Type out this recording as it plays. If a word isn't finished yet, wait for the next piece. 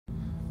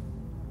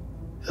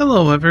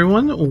Hello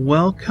everyone,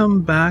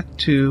 welcome back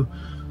to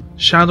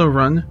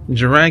Shadowrun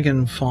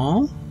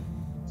Dragonfall.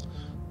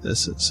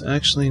 This is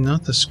actually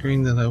not the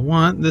screen that I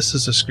want. This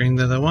is the screen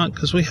that I want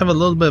because we have a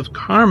little bit of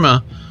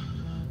karma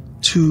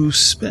to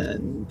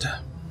spend.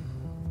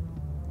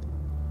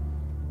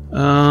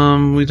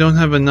 We don't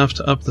have enough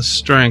to up the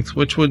strength,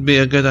 which would be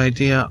a good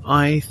idea,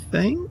 I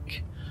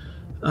think.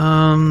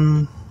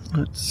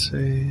 Let's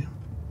see.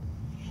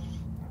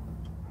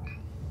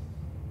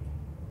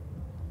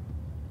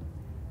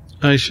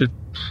 I should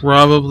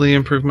probably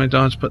improve my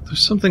dodge, but there's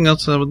something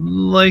else I would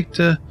like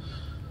to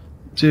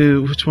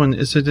do. Which one?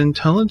 Is it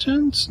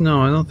intelligence?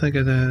 No, I don't think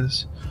it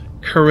is.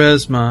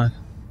 Charisma.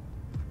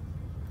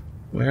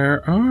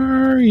 Where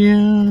are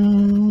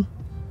you?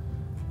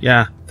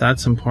 Yeah,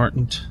 that's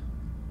important.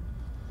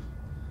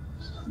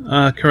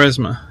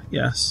 Charisma,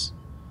 yes.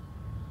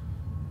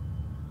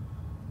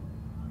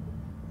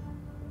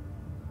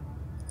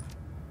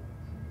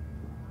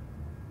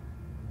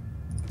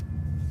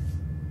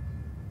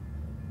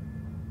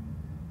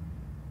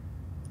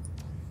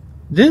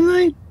 Didn't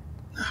I?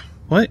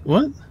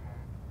 What?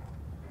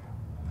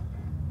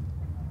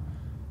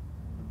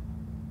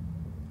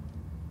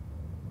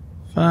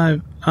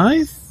 Five.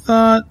 I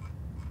thought...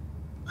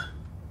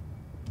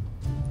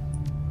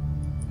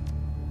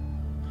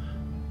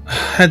 I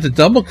had to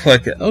double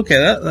click it.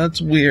 Okay, that's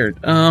weird.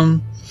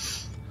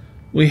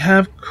 We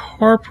have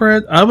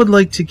corporate. I would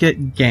like to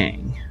get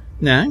gang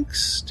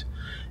next.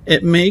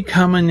 It may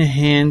come in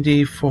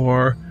handy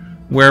for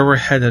where we're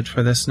headed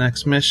for this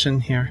next mission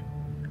here.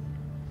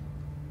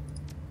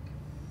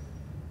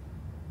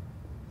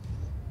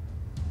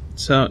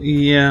 So,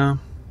 yeah.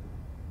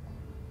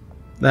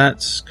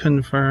 That's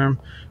confirmed.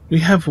 We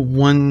have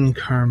one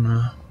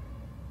karma.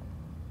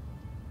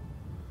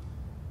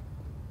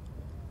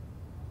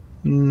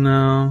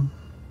 No.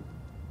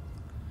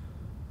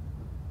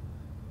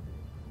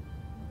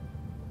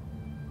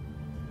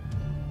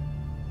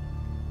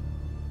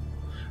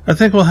 I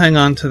think we'll hang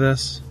on to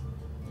this.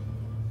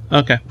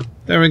 Okay,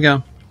 there we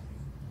go.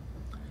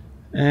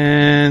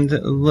 And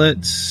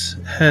let's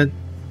head...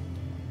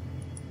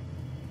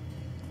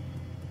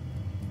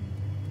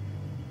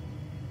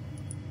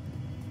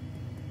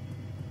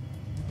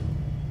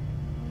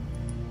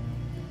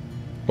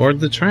 board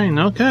the train,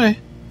 okay.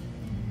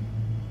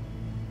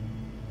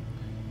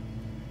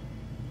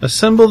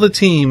 Assemble the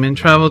team and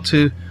travel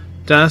to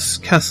Das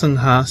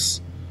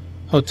Kessenhaus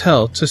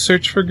Hotel to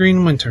search for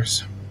Green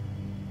Winters.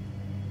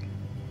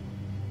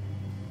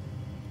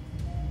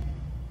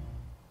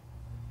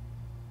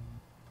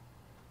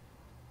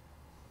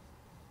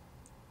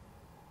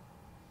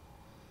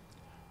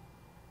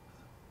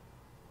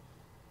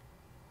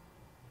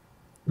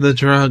 The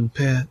drug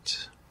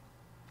pit.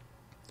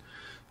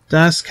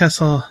 Das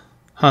Kessenhaus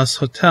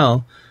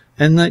Hotel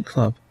and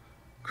nightclub.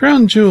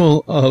 Crown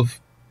jewel of...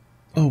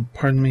 oh,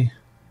 pardon me.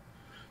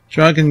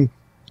 Dragon...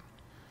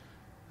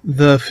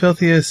 the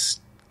filthiest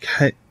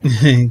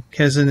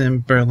cousin in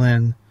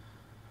Berlin.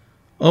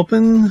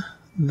 Opening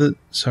the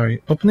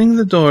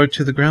door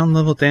to the ground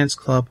level dance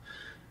club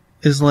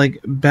is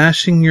like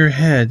bashing your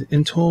head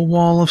into a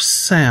wall of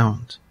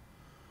sound.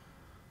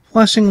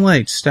 Flashing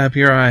lights stab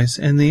your eyes,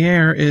 and the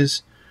air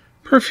is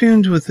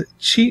perfumed with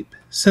cheap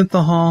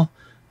synthahol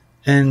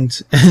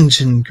and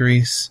engine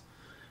grease.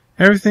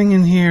 Everything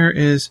in here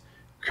is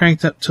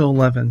cranked up to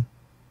 11.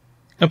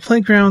 A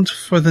playground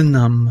for the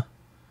numb.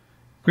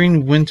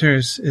 Green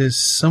Winters is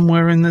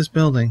somewhere in this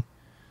building.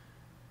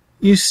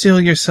 You steel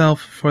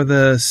yourself for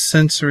the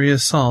sensory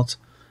assault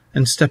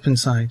and step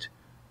inside.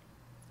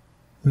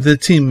 The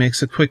team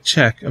makes a quick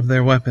check of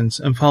their weapons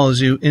and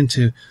follows you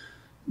into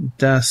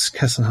Das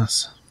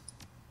Kessenhaus.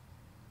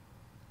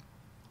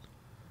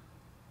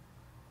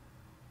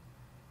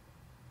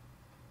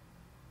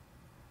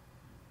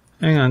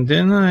 Hang on,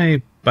 didn't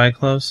I buy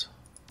clothes?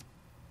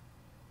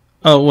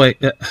 Oh,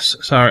 wait,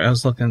 sorry, I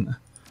was looking.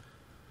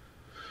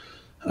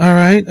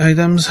 Alright,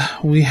 items.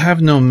 We have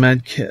no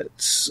med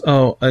kits.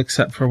 Oh,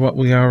 except for what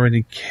we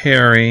already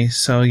carry.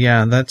 So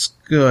yeah, that's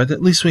good.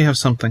 At least we have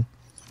something.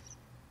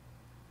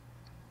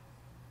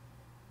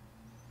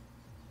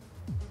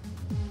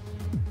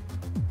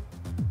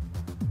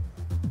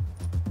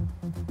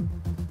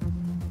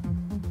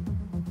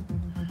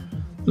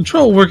 The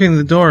troll working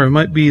the door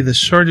might be the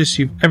shortest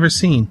you've ever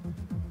seen.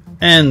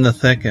 And the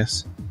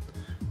thickest.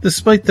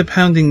 Despite the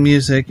pounding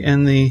music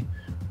and the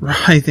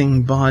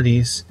writhing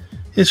bodies,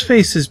 his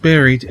face is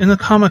buried in a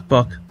comic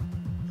book.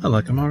 I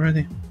like him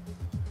already.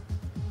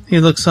 He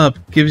looks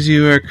up, gives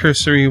you a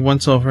cursory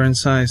once-over and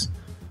sighs.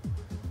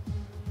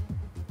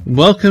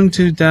 Welcome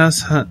to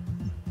Das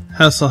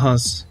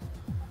Kessenhaus.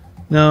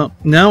 Now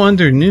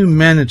under new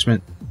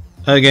management.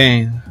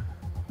 Again.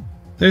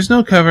 There's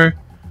no cover.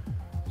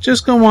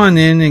 Just go on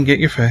in and get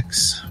your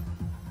fix.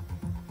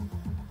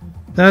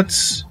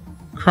 That's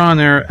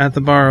Croner at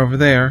the bar over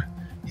there.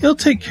 He'll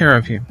take care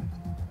of you.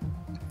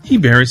 He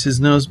buries his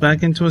nose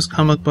back into his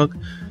comic book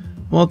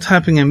while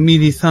tapping a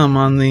meaty thumb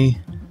on the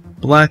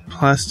black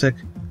plastic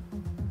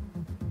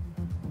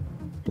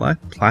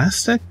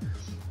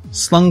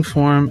slung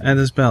form at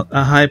his belt,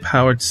 a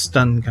high-powered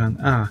stun gun.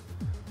 Ah,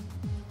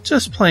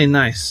 just play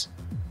nice,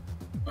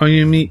 or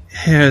you meet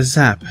Herr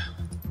Zapp.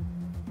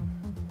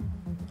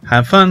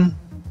 Have fun.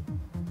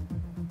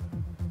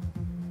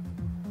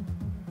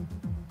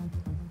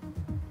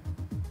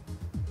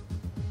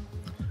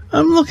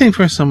 I'm looking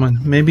for someone.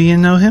 Maybe you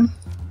know him?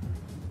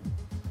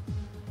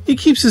 He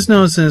keeps his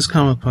nose in his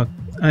comic book.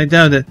 I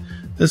doubt it.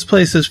 This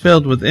place is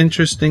filled with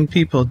interesting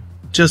people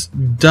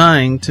just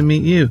dying to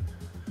meet you.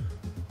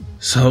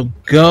 So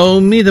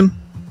go meet him.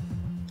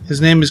 His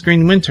name is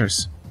Green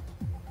Winters.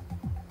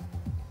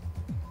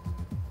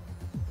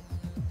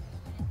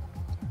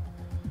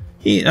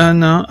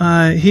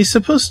 He's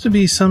supposed to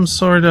be some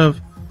sort of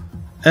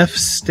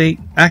F-state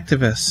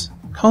activist.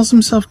 Calls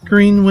himself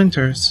Green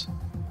Winters.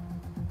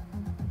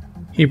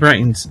 He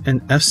brightens.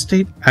 An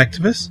F-state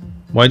activist?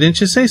 Why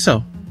didn't you say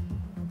so?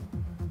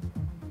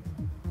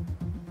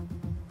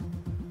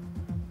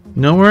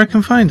 Know where I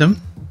can find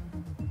him?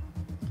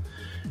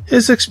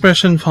 His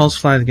expression falls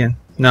flat again.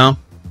 No.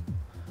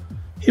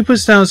 He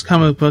puts down his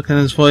comic book and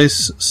his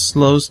voice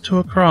slows to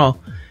a crawl.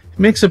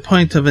 He makes a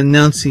point of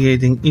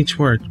enunciating each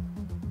word.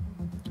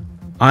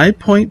 I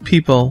point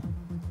people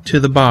to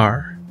the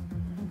bar.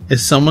 If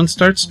someone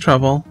starts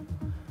trouble,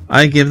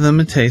 I give them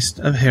a taste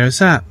of Herr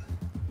Zapp.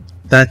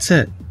 That's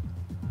it.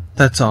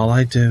 That's all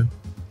I do.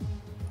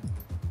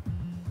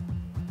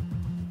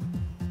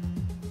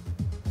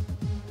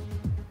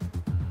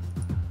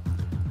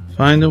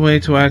 Find a way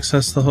to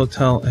access the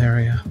hotel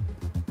area.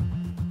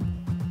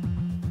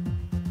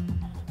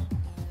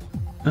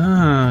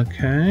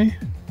 Okay.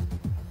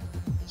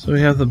 So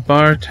we have the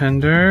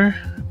bartender,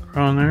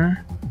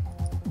 Kroner.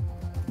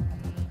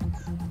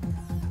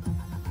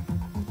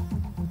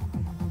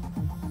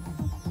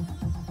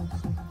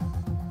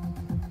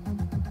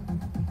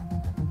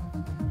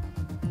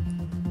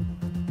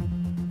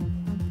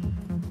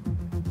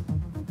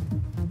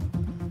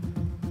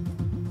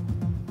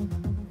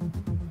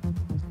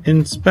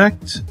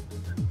 Inspect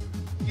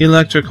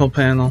electrical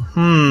panel.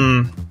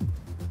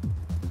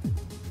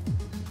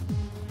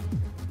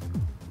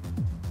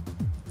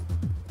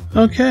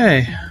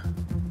 Okay.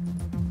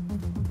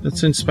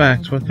 Let's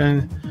inspect. What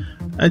kind?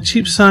 A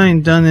cheap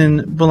sign done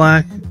in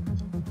black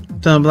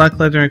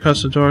lettering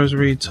across the doors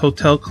reads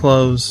 "Hotel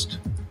closed."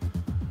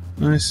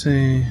 I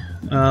see.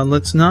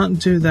 Let's not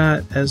do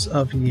that as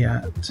of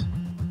yet.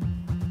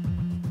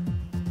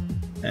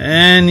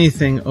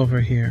 Anything over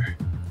here?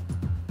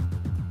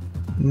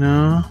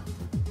 No.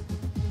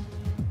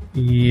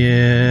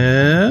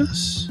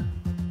 Yes.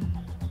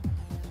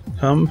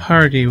 Come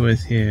party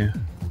with you.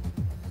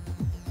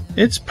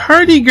 It's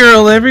Party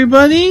Girl,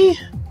 everybody!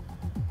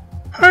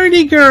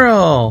 Party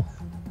Girl!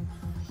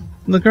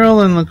 The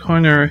girl in the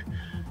corner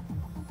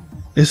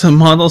is a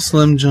model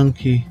slim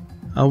junkie,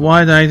 a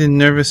wide-eyed and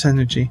nervous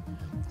energy.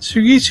 She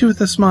greets you with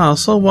a smile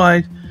so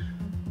wide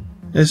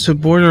as to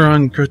border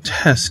on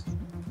grotesque.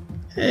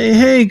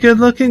 Hey, good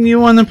looking, you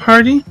want to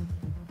party?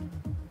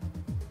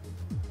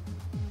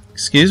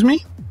 Excuse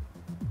me?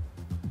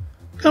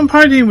 Come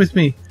party with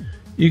me.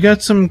 You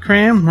got some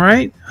cram,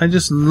 right? I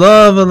just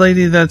love a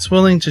lady that's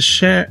willing to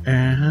share.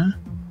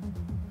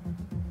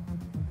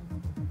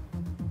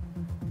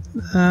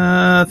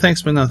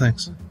 Thanks, but no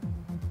thanks.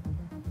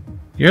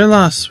 You're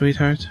lost,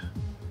 sweetheart.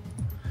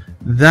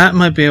 That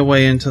might be a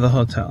way into the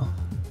hotel.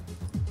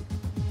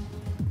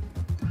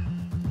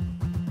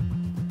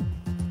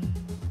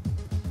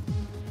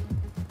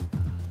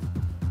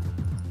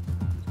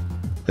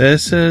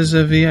 This is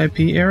a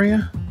VIP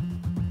area.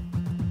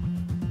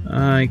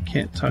 I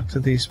can't talk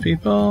to these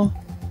people.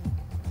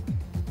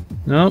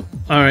 Nope.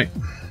 Alright.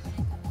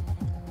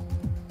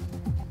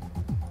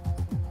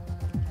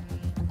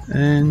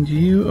 And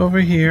you over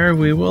here,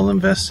 we will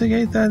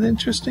investigate that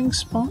interesting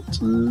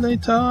spot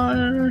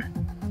later.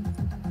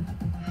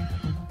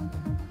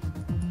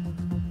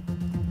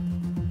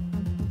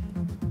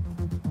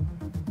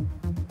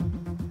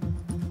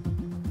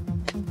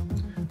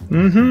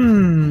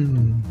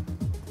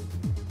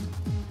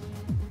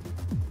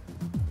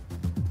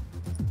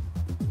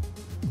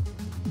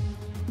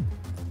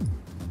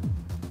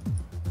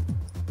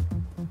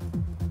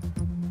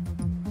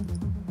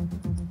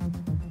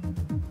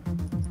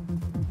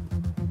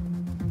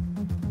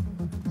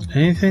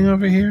 Anything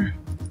over here?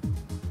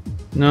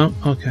 No?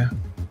 Okay.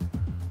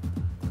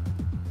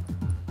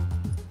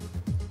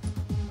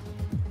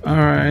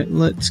 Alright,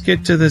 let's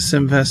get to this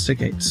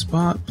investigate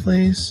spot,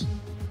 please.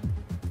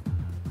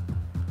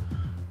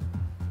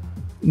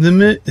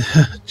 The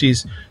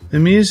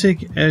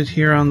music out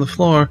here on the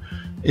floor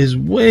is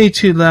way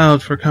too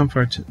loud for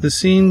comfort. The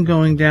scene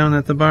going down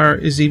at the bar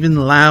is even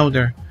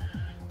louder.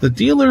 The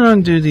dealer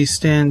on duty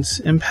stands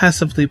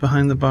impassively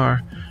behind the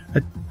bar.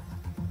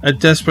 A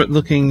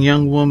desperate-looking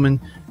young woman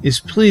is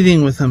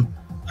pleading with him,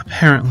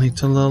 apparently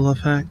to little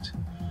effect.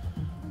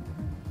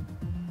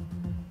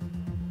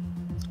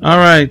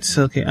 Alright,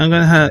 Silky, I'm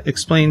going to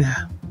explain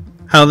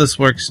how this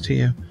works to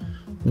you.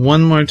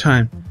 One more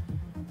time.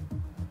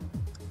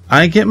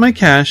 I get my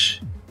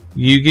cash,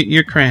 you get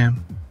your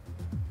cram.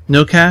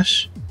 No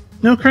cash,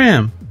 no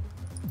cram.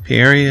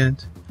 Period.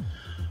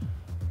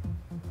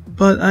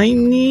 But I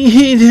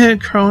need it,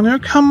 Kroner.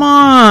 Come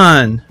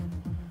on!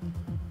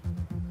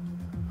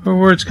 Her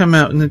words come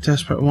out in a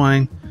desperate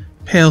whine.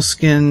 Pale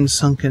skin,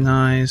 sunken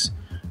eyes,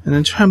 and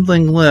a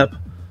trembling lip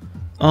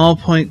all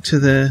point to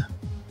the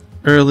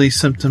early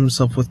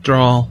symptoms of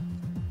withdrawal.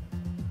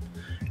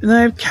 And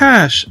I have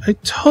cash. I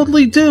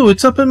totally do.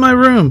 It's up in my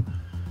room.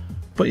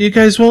 But you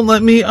guys won't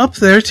let me up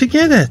there to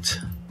get it.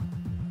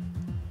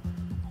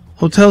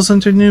 Hotel's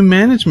under new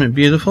management,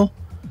 beautiful.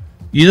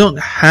 You don't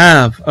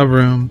have a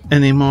room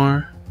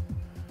anymore.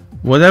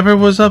 Whatever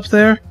was up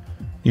there,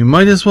 you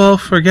might as well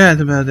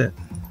forget about it.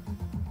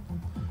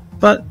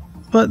 But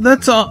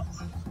that's all.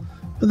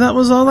 But that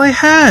was all I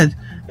had.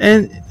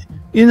 And,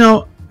 you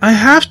know, I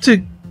have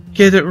to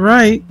get it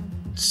right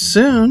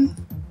soon.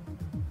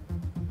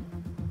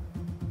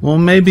 Well,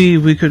 maybe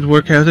we could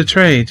work out a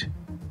trade.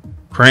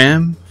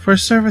 Cram for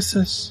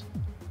services.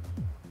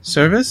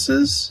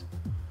 Services?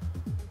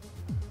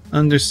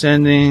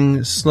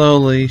 Understanding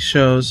slowly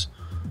shows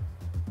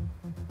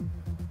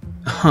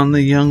on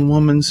the young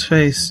woman's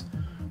face.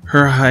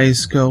 Her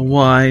eyes go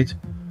wide.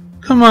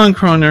 Come on,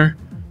 Kroner.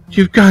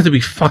 You've got to be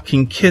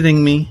fucking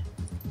kidding me.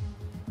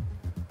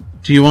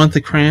 Do you want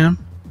the cram?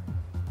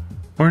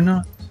 Or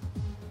not?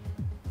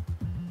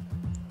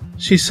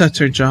 She sets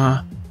her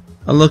jaw,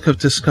 a look of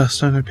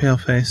disgust on her pale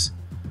face.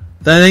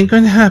 That ain't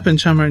going to happen,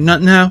 chummer.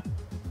 Not now.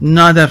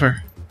 Not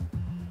ever.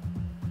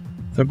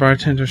 The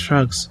bartender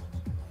shrugs.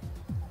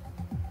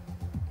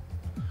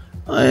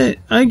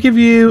 I give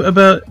you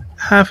about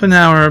half an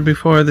hour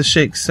before the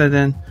shakes set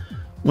in.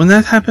 When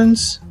that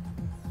happens,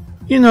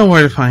 you know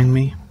where to find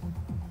me.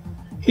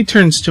 He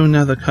turns to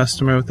another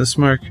customer with a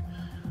smirk,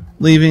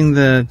 leaving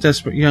the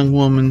desperate young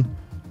woman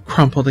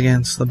crumpled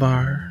against the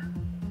bar.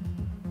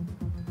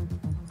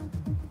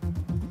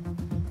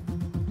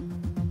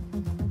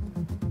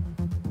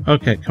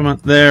 Okay, come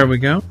on. There we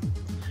go.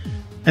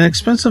 An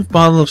expensive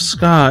bottle of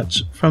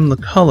scotch. From the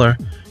color,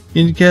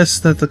 you'd guess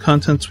that the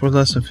contents were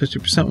less than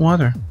 50%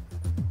 water.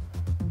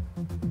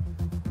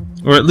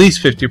 Or at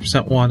least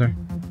 50% water.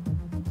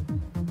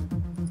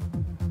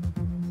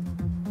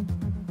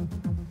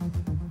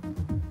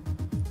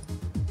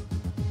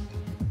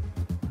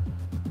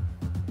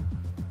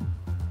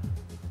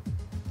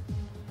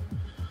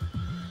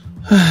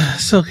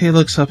 Silky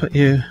looks up at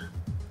you.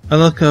 A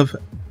look of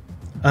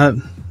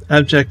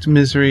abject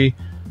misery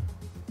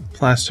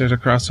plastered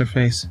across her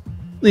face.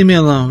 Leave me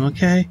alone,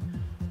 okay?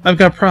 I've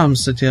got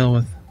problems to deal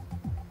with.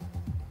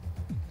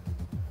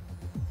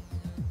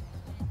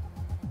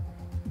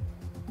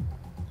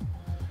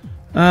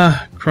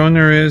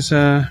 Kroner is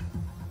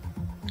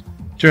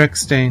direct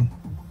stain.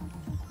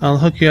 I'll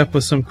hook you up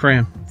with some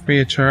cram, free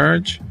of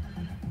charge.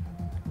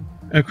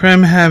 A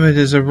cram habit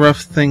is a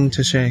rough thing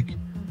to shake.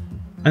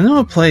 I know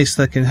a place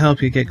that can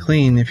help you get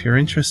clean if you're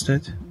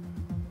interested.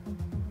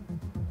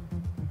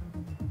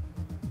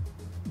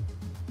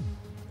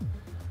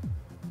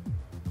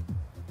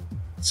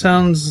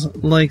 Sounds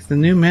like the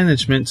new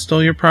management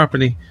stole your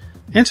property.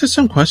 Answer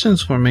some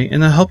questions for me,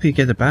 and I'll help you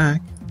get it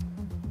back.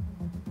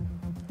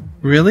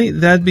 Really?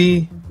 That'd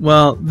be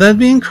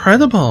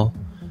incredible.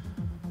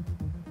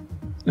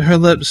 Her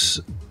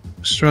lips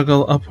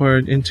struggle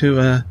upward into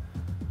a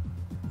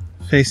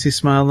facey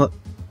smile.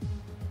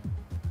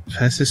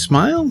 Facey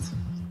smile?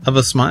 Of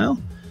a smile?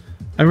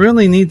 I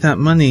really need that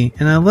money,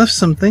 and I left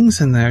some things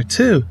in there,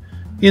 too.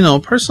 You know,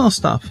 personal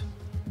stuff.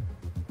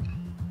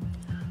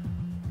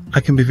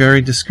 I can be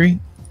very discreet.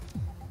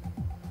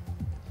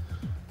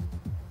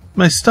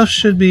 My stuff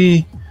should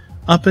be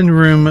up in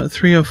room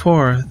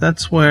 304.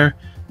 That's where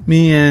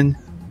me and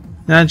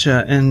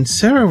Nadja and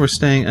Sarah were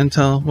staying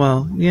until,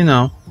 well, you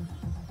know.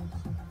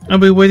 I'll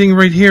be waiting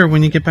right here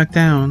when you get back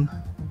down.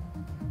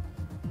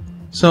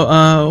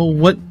 So,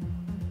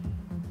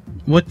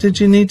 what did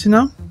you need to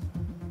know?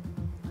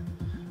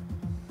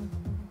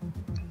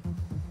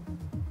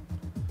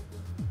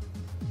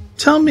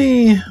 Tell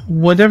me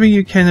whatever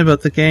you can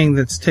about the gang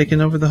that's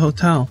taken over the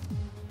hotel.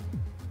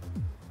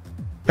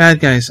 Bad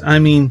guys, I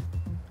mean,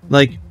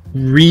 like,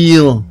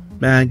 real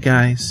bad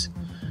guys.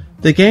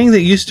 The gang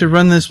that used to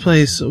run this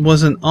place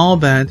wasn't all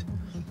bad.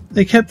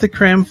 They kept the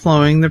cram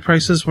flowing, the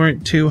prices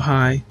weren't too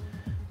high.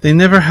 They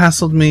never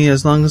hassled me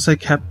as long as I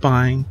kept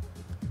buying.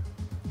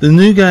 The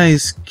new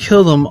guys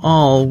killed them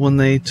all when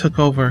they took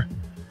over.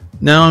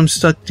 Now I'm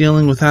stuck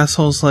dealing with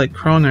assholes like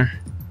Kroner.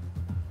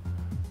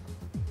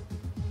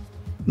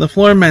 The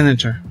floor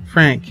manager,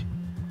 Frank,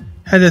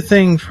 had a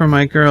thing for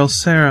my girl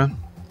Sarah.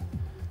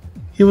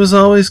 He was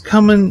always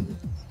coming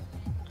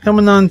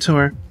on to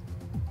her,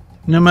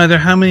 no matter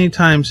how many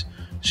times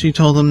she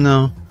told him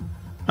no.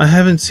 I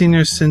haven't seen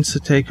her since the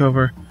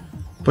takeover,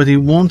 but he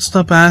won't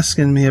stop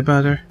asking me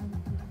about her.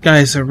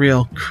 Guy's a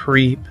real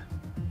creep.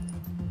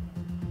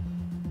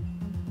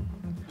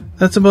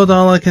 That's about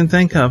all I can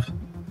think of.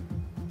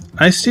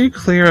 I steer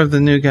clear of the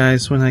new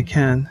guys when I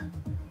can.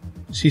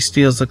 She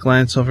steals a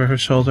glance over her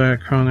shoulder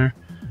at Kroner,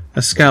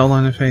 a scowl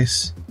on her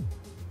face.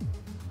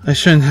 I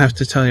shouldn't have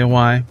to tell you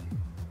why.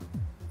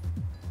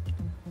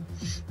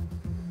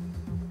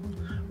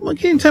 what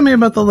can you tell me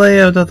about the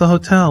layout of the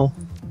hotel?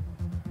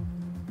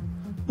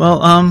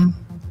 Well,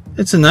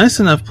 it's a nice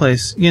enough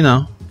place, you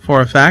know,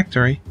 for a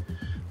factory.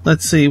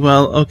 Let's see,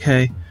 well,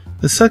 okay.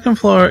 The second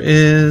floor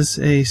is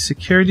a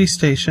security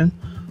station.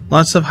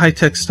 Lots of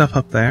high-tech stuff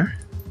up there.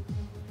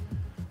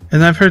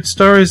 And I've heard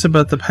stories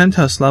about the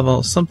penthouse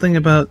level, something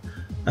about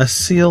a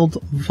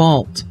sealed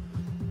vault.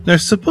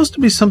 There's supposed to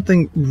be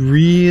something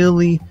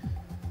real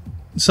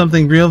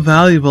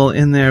valuable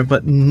in there,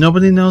 but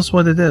nobody knows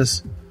what it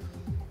is.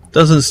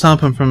 Doesn't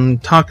stop him from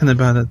talking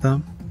about it,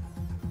 though.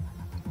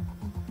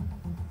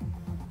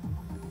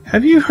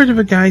 Have you heard of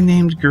a guy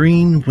named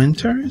Green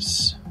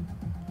Winters?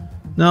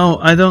 No,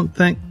 I don't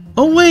think...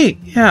 Oh, wait!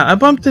 Yeah, I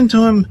bumped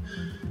into him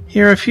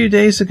here a few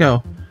days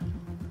ago.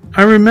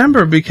 I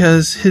remember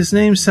because his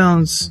name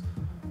sounds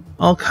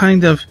all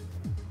kind of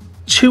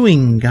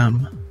chewing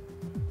gum.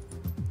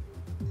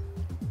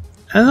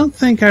 I don't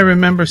think I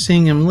remember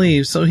seeing him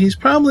leave, so he's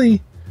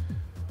probably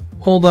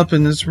holed up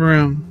in his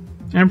room.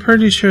 I'm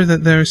pretty sure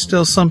that there are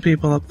still some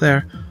people up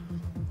there.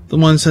 The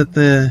ones that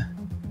the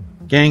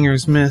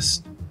gangers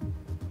missed.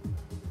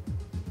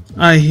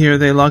 I hear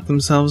they locked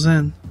themselves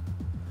in.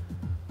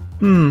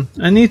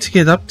 I need to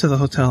get up to the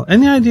hotel.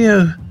 Any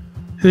idea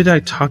who'd I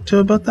talk to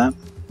about that?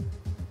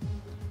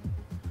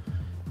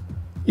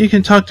 You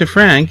can talk to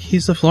Frank.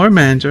 He's the floor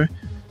manager.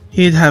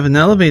 He'd have an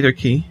elevator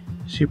key.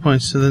 She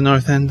points to the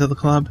north end of the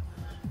club.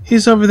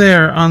 He's over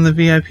there on the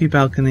VIP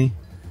balcony.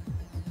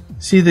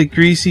 See the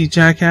greasy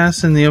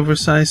jackass in the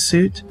oversized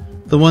suit?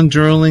 The one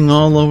drooling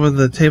all over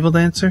the table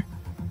dancer?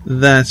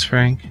 That's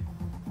Frank.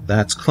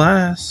 That's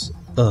class.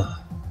 Ugh.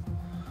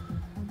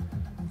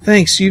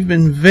 Thanks, you've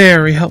been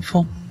very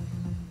helpful.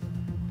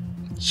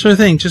 Sure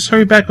thing, just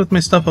hurry back with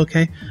my stuff,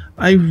 okay?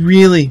 I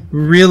really,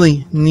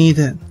 really need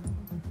it.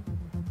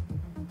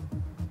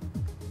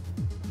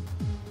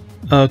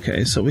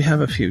 Okay, so we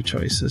have a few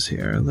choices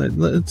here.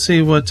 Let's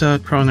see what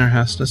Kroner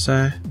has to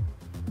say.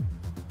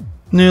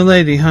 New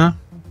lady, huh?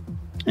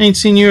 Ain't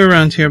seen you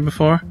around here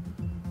before.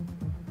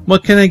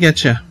 What can I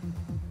get you?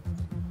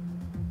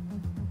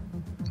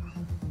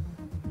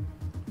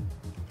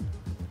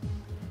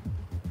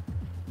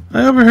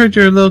 I overheard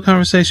your little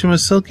conversation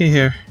with Silky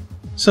here.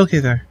 Silky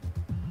there.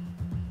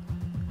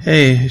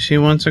 Hey, if she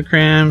wants her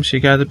cram, she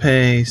gotta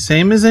pay.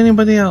 Same as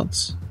anybody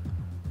else.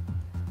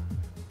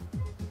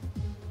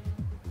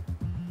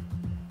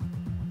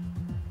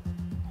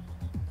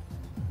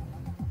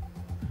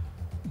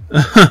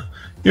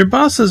 Your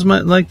bosses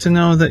might like to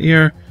know that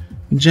you're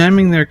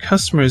jamming their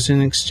customers in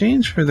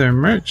exchange for their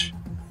merch.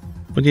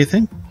 What do you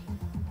think?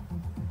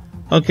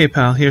 Okay,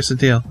 pal, here's the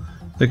deal.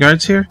 The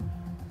guards here,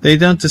 they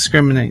don't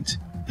discriminate.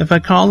 If I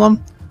call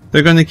them,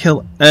 they're going to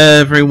kill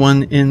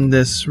everyone in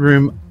this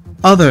room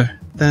other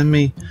than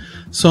me.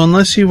 So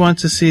unless you want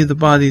to see the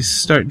bodies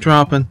start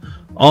dropping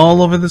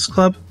all over this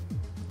club,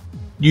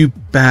 you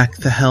back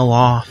the hell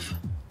off.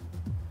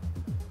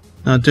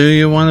 Now, do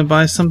you want to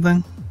buy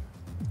something?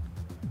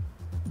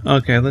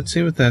 Okay, let's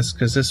see with this,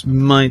 because this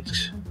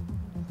might...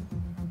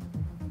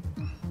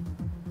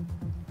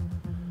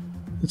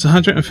 It's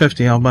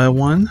 150, I'll buy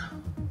one.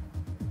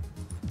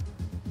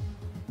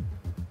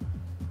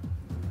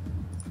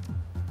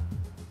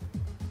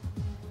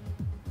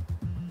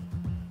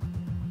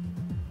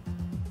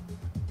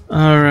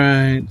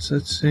 Alright,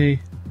 let's see.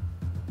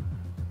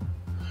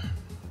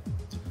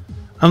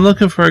 I'm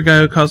looking for a guy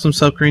who calls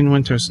himself Green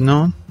Winters.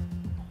 Know him?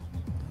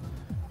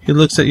 He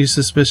looks at you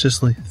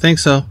suspiciously. Think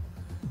so.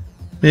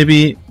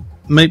 Maybe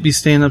might be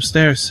staying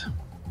upstairs.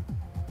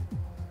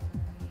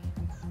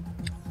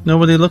 Know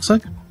what he looks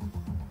like?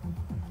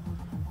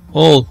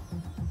 Old.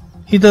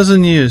 He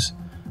doesn't use.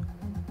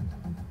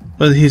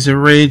 But he's a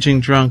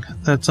raging drunk.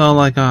 That's all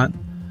I got.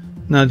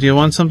 Now, do you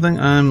want something?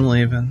 I'm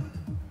leaving.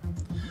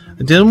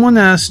 I didn't want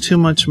to ask too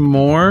much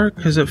more,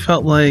 because it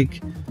felt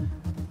like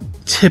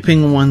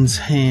tipping one's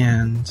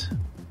hand.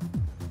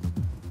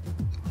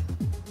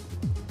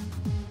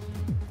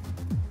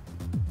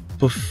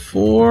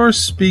 Before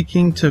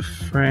speaking to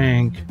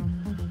Frank,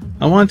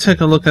 I want to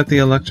take a look at the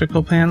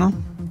electrical panel.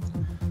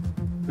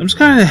 I'm just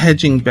kind of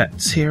hedging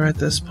bets here at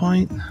this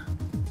point.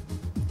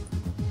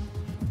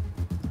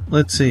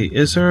 Let's see,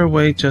 is there a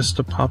way just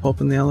to pop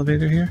open the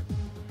elevator here?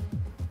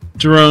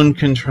 Drone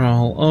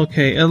control.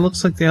 Okay, it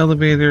looks like the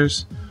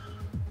elevator's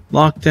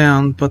locked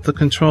down, but the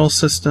control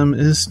system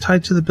is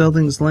tied to the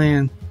building's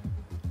LAN.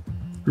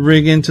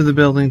 Rig into the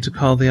building to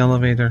call the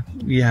elevator.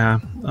 Yeah,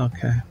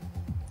 okay.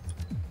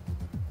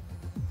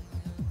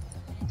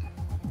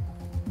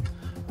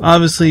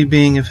 Obviously,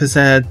 being a phys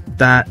ed,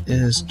 that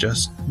is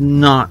just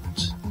not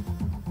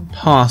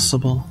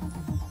possible.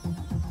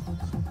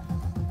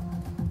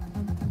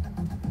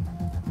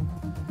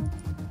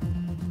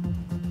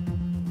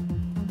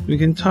 We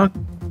can talk...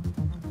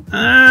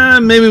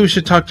 maybe we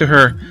should talk to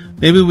her.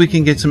 Maybe we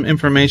can get some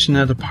information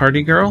out of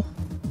Party Girl.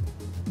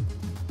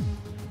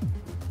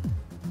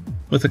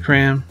 With a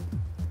cram.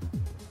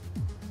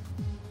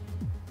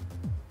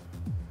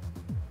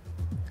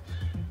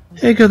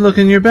 Hey, good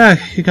looking, you're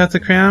back. You got the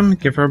cram?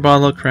 Give her a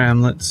bottle of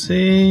cram. Let's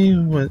see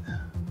what...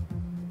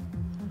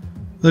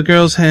 The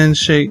girl's hands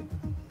shake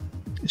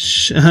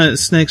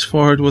snakes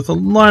forward with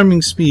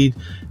alarming speed.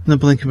 In the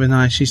blink of an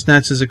eye, she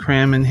snatches a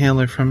cram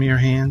inhaler from your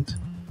hand.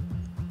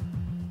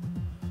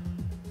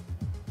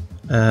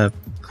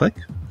 Click.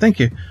 Thank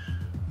you.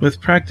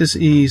 With practice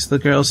ease, the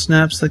girl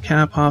snaps the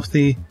cap off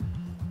the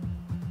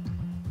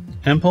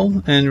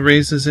ampoule and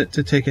raises it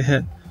to take a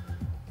hit.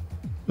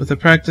 With a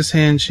practiced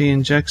hand, she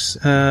injects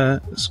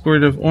a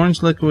squirt of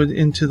orange liquid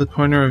into the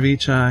corner of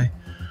each eye.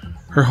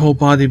 Her whole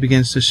body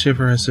begins to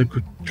shiver as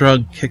the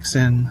drug kicks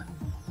in.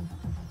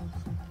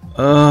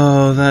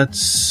 Oh, that's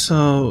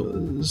so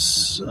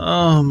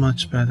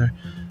much better.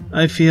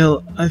 I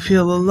feel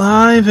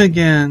alive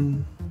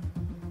again.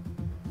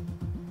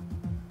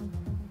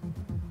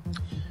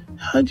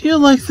 How do you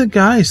like the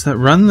guys that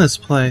run this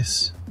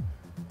place?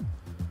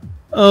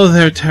 Oh,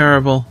 they're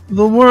terrible.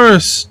 The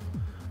worst.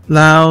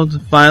 Loud,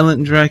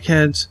 violent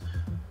dreckheads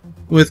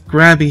with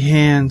grabby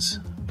hands.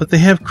 But they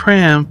have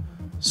cram,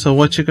 so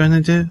what you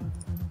gonna do?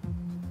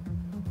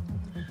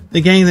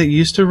 The gang that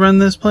used to run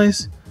this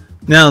place,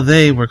 now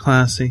they were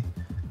classy.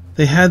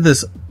 They had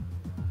this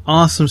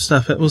awesome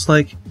stuff. It was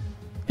like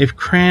if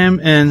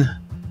Cram and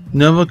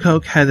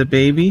Novacoke had a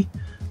baby,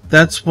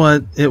 that's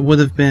what it would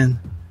have been.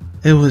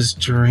 It was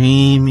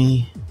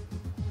dreamy.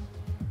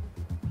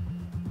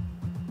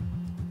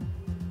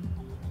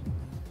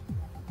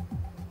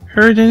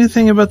 Heard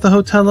anything about the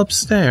hotel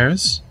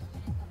upstairs?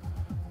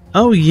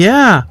 Oh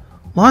yeah,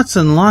 lots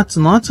and lots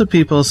and lots of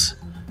people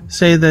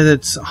say that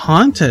it's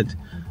haunted.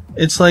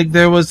 It's like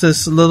there was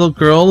this little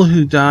girl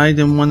who died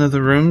in one of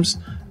the rooms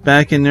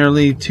back in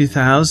early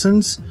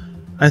 2000s.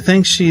 I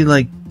think she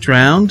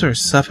drowned or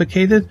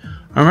suffocated.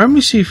 I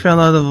remember she fell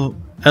out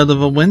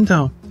of a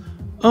window.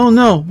 Oh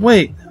no,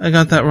 wait, I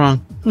got that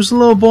wrong. It was a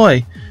little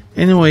boy.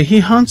 Anyway, he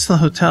haunts the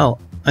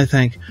hotel, I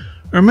think.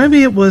 Or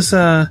maybe it was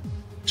a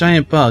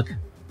giant bug.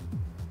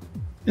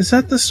 Is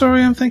that the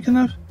story I'm thinking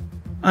of?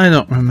 I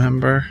don't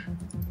remember.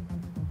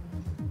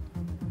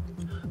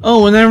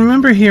 Oh, and I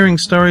remember hearing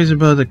stories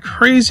about a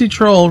crazy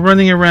troll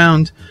running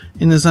around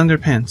in his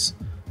underpants.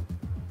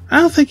 I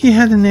don't think he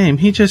had a name.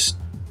 He just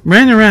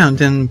ran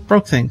around and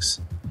broke things.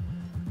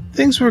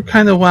 Things were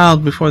kind of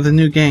wild before the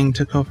new gang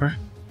took over.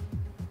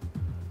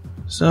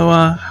 So,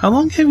 how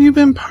long have you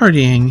been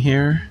partying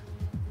here?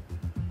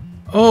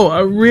 Oh,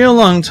 a real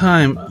long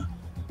time.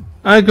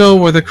 I go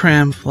where the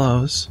cram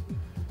flows.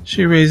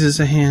 She raises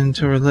a hand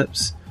to her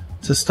lips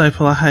to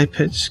stifle a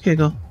high-pitched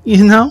giggle.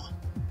 You know?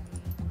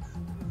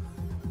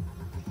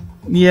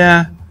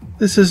 Yeah,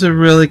 this is a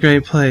really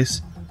great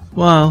place.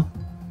 Well,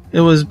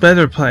 it was a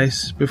better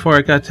place before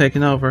it got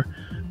taken over,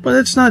 but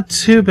it's not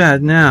too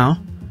bad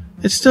now.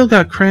 It's still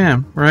got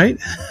cram, right?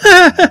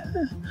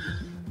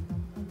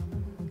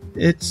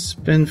 It's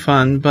been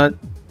fun, but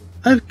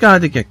I've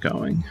got to get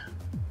going.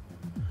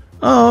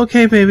 Oh,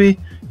 okay, baby.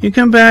 You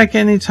come back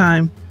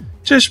anytime.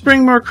 Just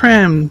bring more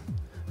cram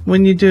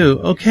when you do,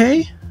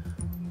 okay?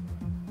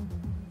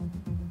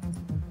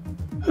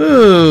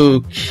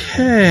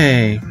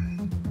 Okay.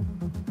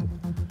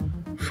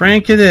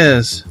 Frank it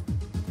is.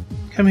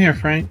 Come here,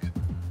 Frank.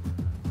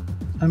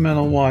 I'm out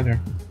of water.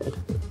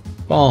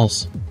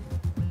 Balls.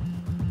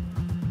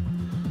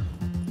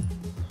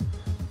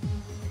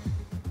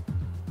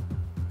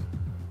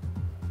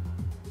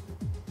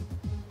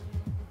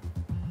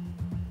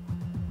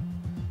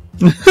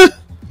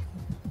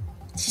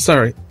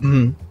 Sorry.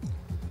 Pinned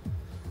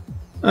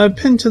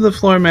to the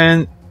floor,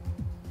 man.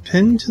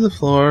 Pinned to the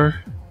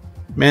floor.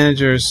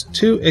 Manager's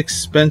too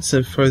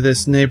expensive for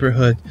this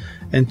neighborhood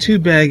and too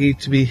baggy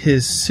to be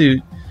his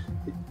suit.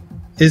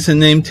 Is a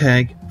name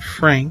tag,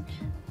 Frank.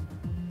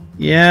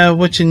 Yeah,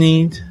 what you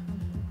need?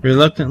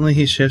 Reluctantly,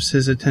 he shifts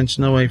his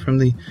attention away from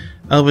the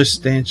elvish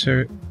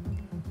dancer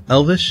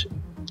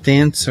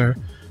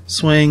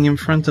swaying in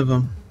front of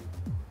him.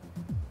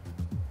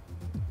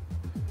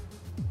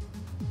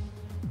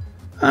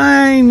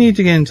 I need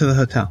to get into the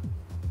hotel.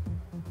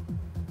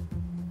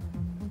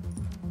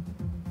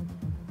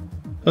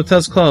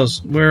 Hotel's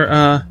closed.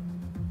 We're,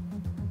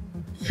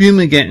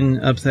 fumigating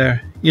up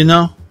there, you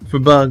know, for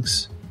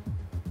bugs.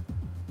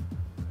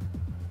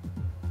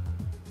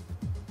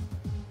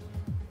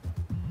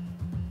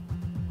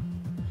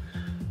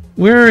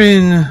 We're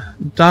in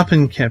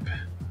Doppenkip.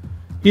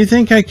 You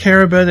think I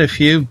care about a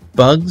few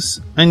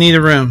bugs? I need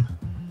a room.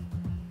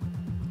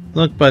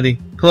 Look, buddy,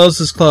 closed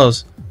is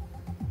closed.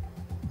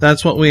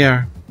 That's what we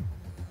are.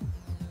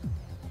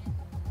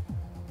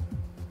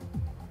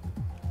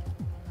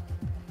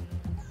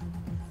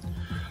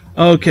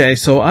 Okay,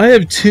 so I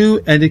have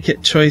two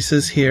etiquette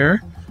choices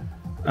here.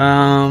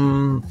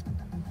 Don't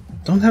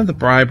have the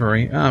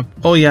bribery.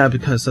 Oh yeah,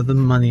 because of the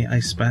money I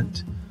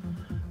spent.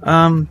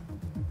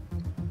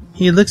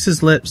 He licks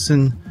his lips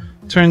and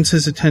turns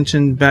his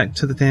attention back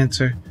to the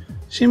dancer.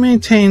 She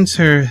maintains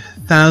her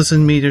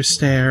 1,000-meter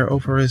stare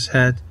over his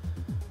head.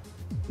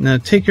 Now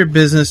take your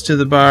business to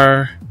the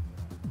bar,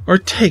 or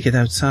take it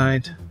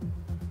outside.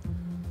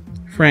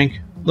 Frank,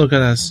 look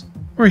at us.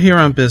 We're here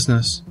on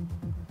business.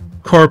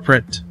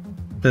 Corporate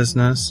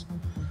business.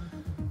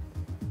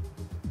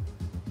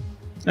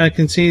 I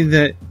can see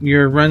that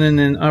you're running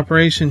an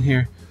operation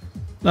here.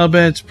 I'll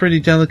bet it's a pretty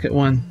delicate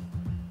one.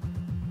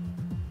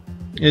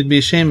 It'd be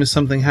a shame if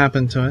something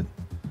happened to it.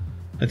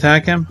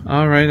 Attack him?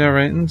 Alright.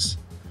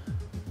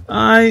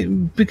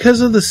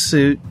 Because of the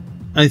suit,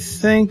 I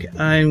think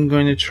I'm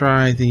going to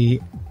try the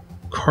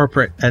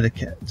corporate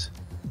etiquette.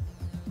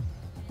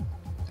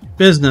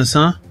 Business,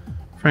 huh?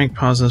 Frank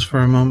pauses for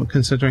a moment,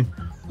 considering.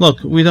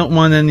 Look, we don't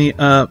want any,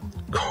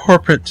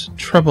 corporate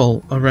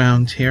trouble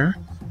around here.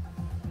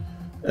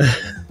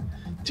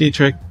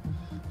 Dietrich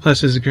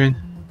flashes a grin.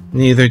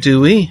 Neither do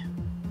we.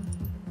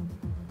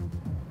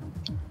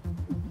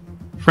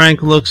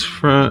 Frank looks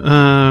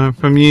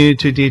from you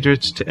to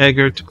Dietrich to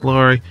Edgar to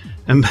Glory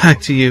and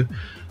back to you,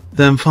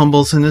 then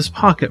fumbles in his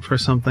pocket for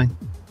something.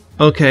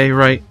 Okay,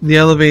 right. The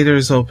elevator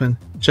is open.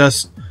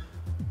 Just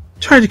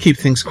try to keep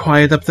things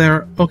quiet up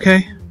there,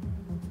 okay?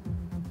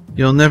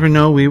 You'll never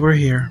know we were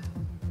here.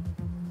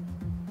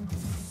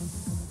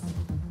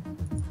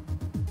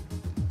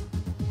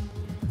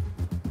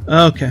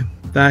 Okay,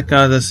 that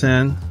got us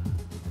in.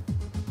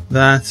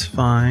 That's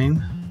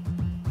fine.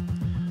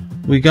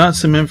 We got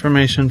some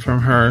information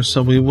from her,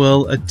 so we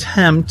will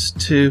attempt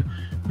to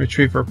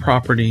retrieve her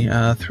property.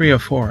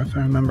 304, if I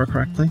remember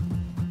correctly.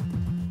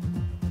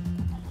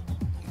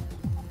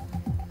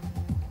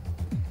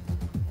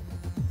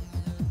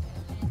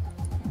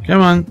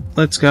 Come on,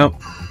 let's go.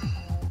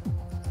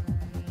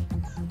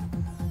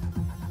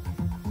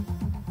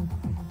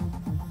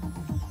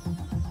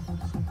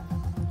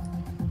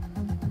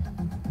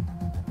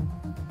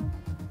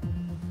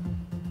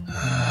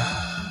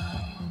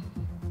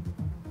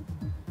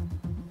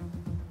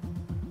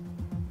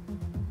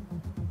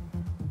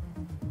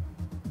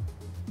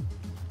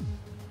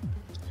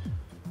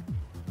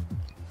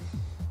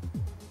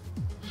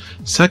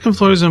 Second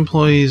floor's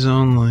employees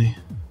only.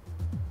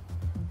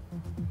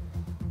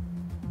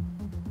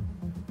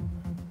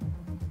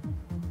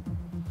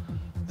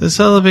 This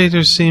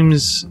elevator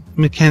seems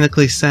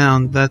mechanically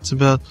sound. That's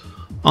about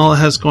all it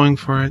has going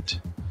for it.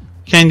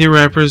 Candy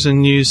wrappers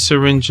and used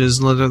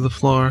syringes litter the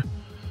floor.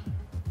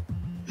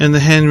 And the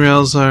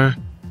handrails are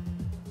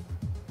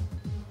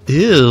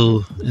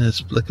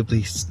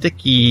inexplicably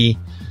sticky.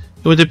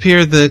 It would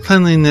appear that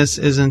cleanliness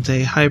isn't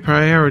a high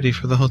priority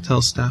for the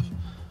hotel staff.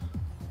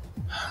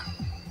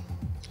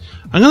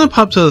 I'm going to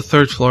pop to the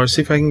third floor,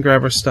 see if I can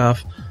grab her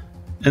stuff,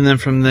 and then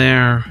from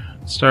there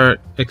start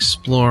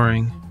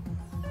exploring.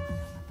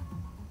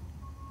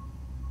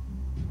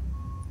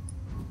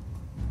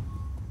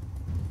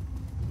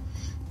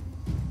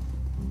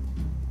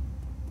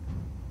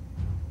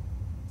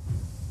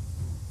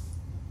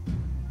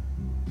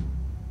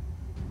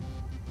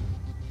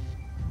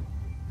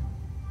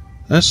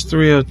 That's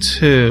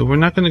 302. We're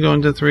not going to go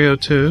into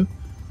 302.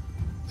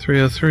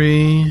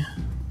 303.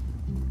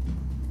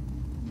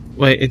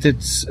 Wait, it did.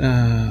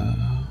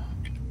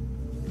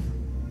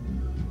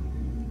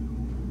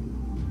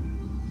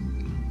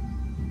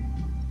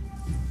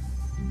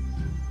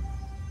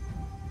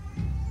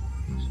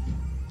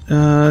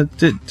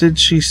 Did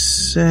she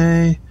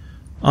say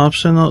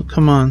optional?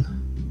 Come on.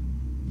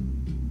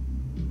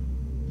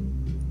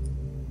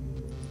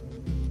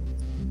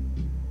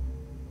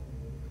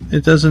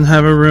 It doesn't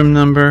have a room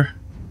number.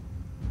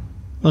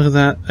 Look at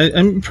that.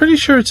 I'm pretty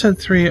sure it said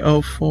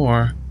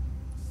 304.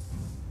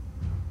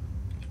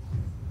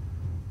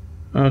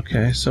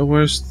 Okay, so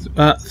where's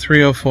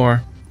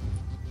 304?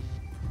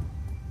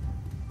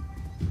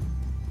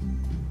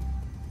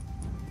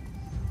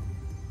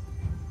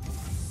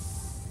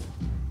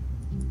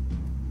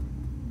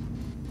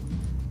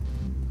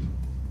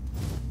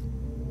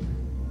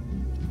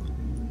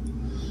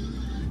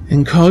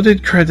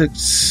 Encoded credit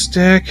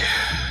stick.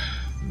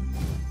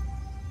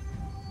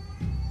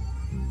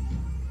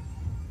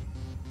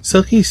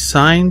 Silky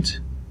signed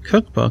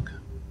cookbook.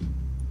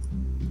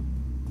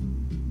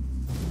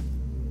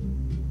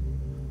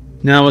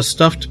 Now a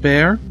stuffed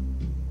bear?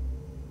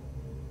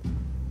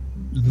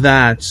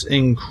 That's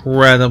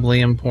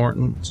incredibly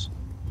important.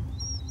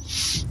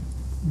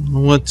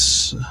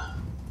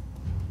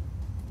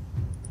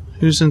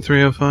 Who's in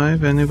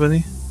 305?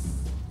 Anybody?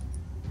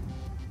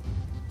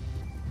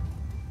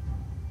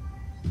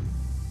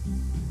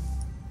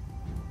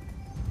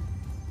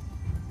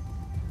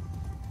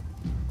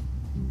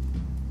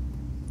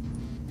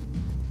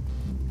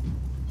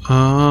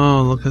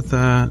 Oh, look at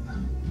that.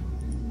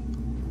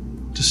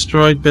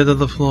 Destroyed bit of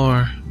the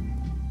floor.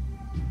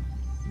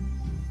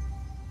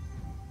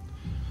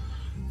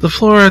 The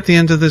floor at the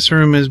end of this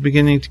room is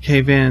beginning to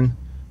cave in.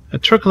 A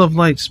trickle of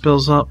light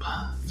spills up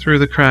through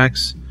the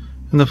cracks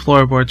in the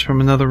floorboards from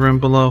another room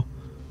below.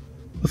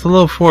 With a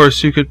low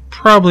force, you could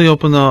probably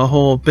open a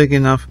hole big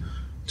enough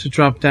to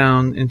drop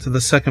down into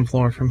the second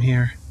floor from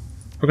here.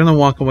 We're going to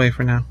walk away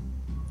for now.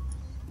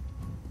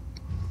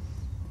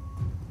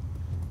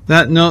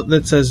 That note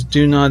that says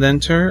do not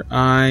enter,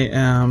 I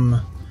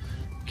am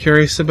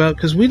curious about,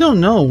 because we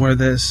don't know where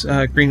this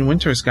Green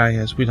Winters guy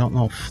is. We don't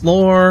know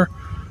floor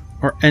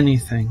or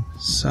anything,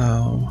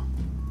 so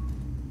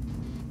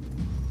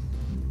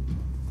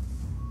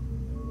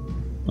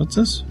what's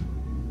this?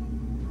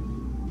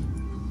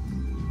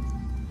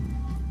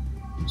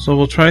 So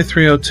we'll try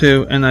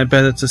 302, and I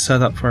bet it's a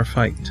setup for a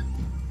fight.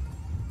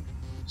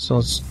 So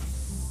let's...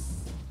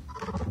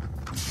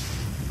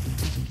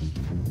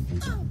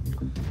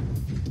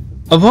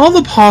 Of all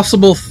the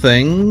possible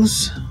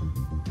things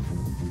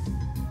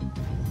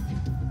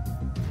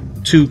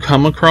to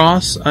come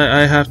across,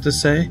 I have to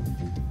say,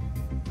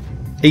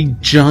 a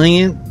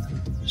giant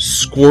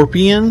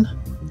scorpion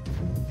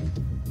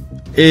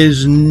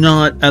is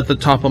not at the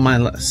top of my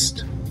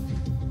list.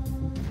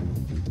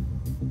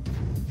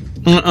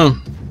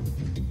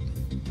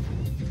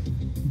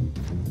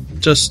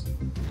 Just...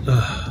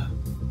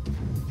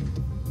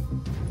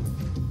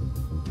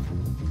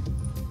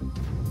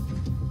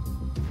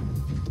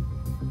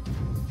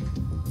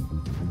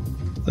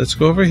 Let's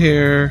go over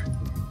here.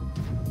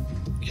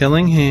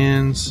 Killing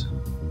hands.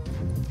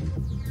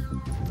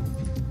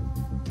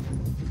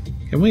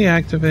 Can we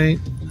activate?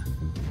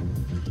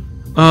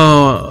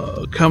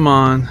 Oh, come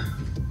on.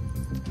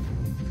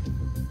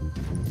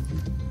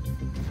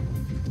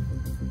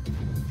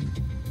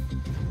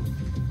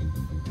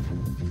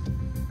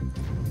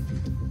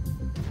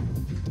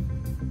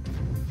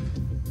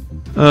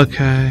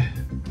 Okay.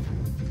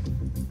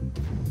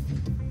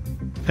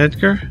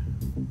 Edgar?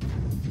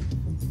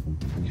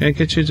 Can I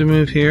get you to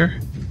move here?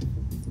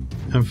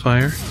 And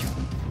fire?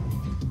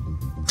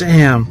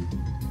 Damn!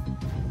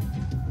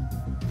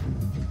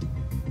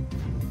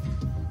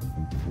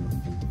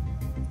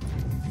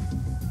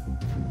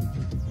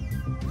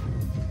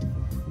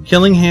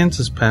 Killing hands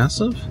is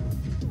passive?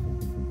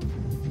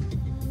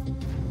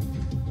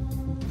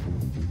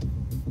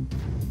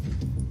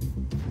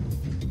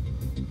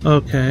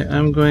 Okay,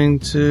 I'm going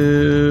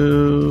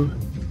to...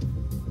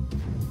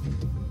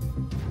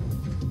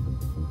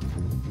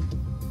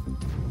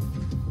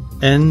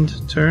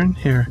 end turn?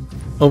 Here.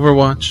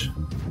 Overwatch.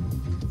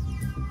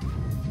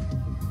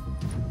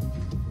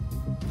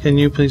 Can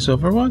you please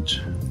overwatch?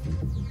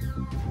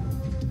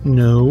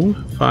 No.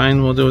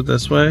 Fine, we'll do it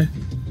this way.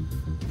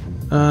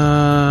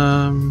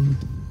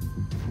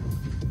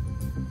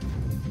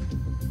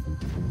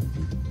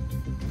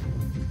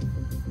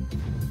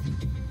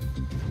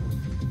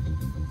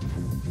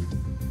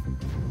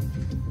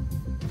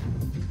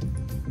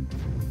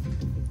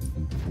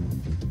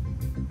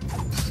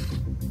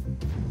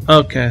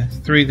 Okay,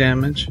 3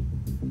 damage.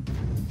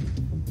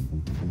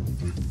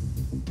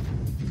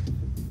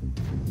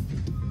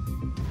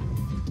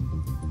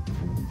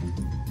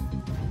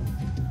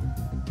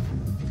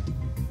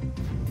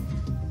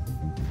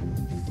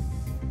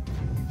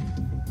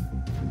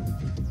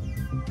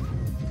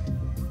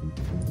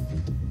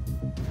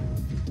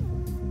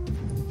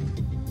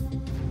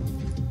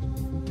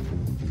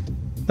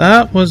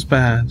 That was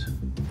bad.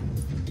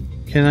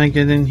 Can I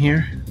get in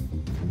here?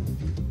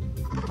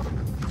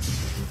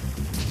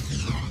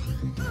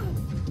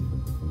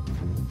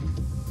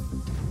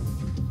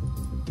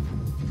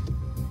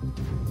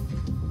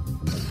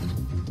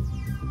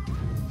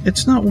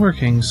 It's not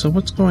working, so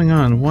what's going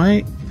on?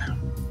 Why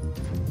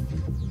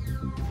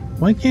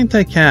can't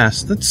I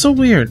cast? That's so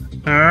weird.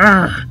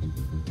 Arrgh.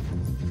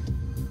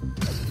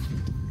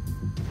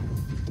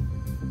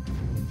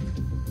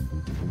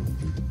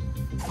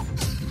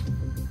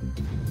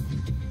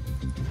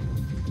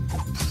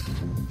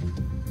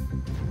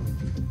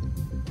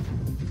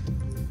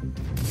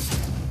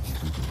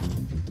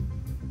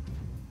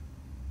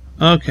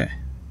 Okay.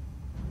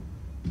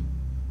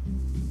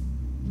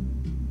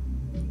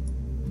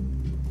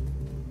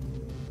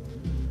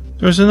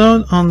 There's a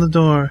note on the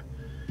door.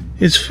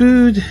 His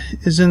food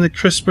is in the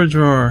crisper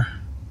drawer.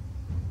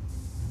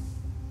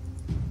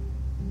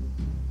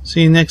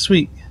 See you next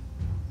week.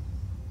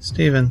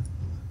 Steven.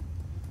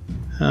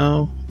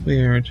 How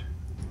weird.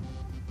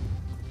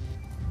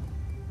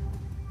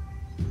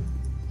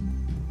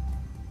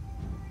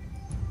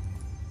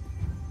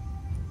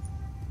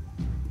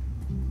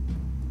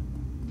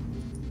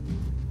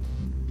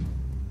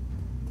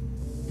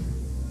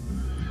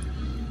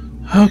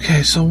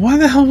 Okay, so why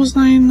the hell was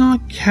I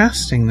not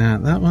casting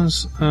that? That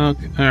was... I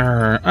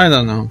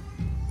don't know.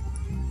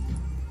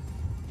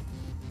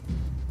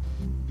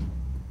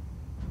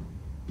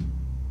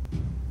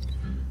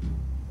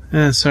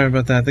 Sorry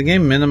about that. The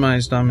game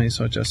minimized on me,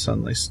 so it just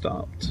suddenly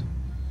stopped.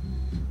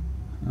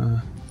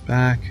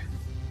 Back.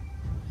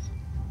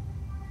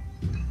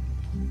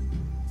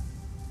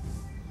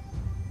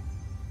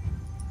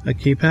 A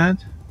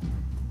keypad?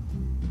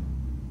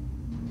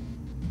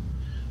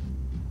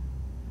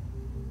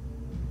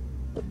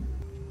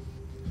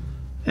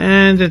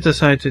 And it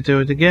decided to do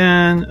it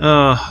again.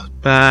 Oh,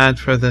 bad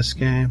for this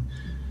game.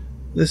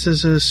 This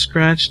is a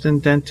scratched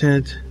and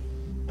dented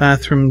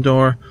bathroom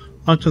door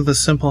locked with a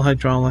simple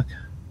hydraulic.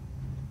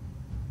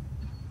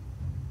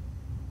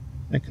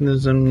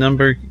 Mechanism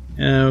number...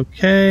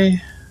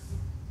 okay.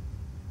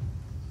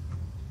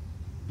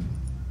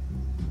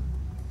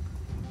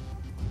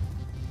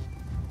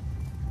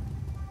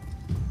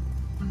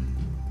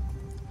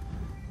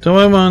 Do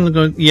I want to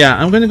go... yeah,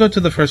 I'm going to go to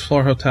the first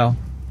floor hotel.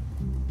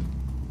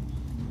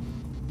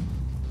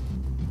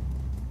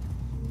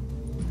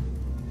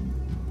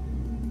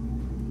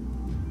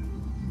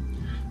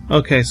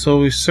 Okay, so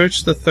we've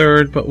searched the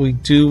third, but we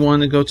do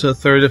want to go to the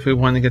third if we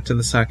want to get to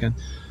the second.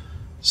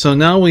 So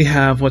now we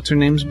have what's her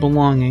name's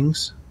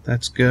belongings.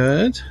 That's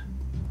good.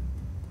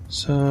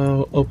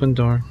 So, open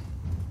door.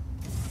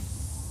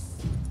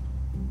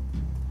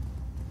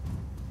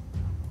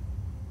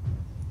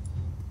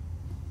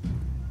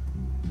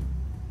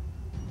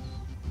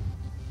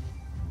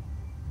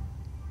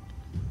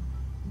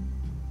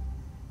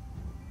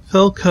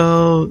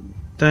 Philco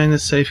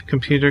Dynasafe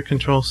Computer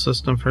Control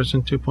System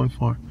version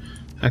 2.4.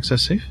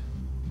 Access safe.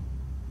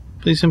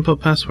 Please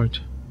input password.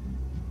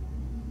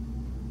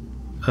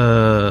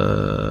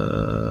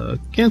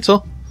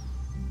 Cancel.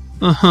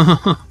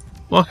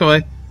 Walk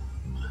away.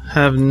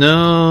 Have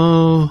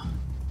no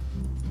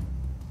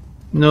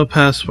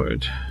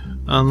password.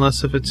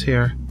 Unless if it's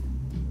here.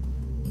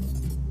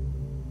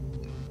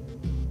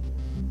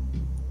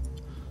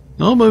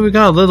 No, but we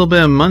got a little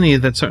bit of money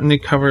that certainly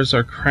covers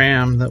our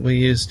cram that we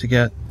use to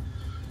get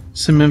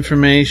some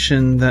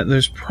information that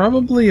there's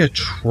probably a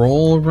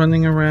troll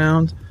running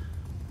around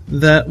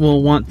that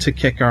will want to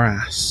kick our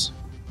ass.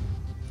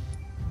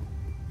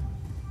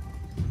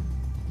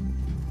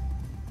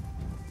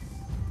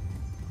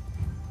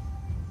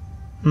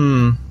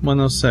 Hmm,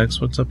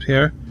 106, what's up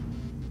here?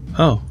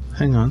 Oh,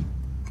 hang on.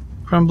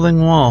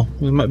 Crumbling wall.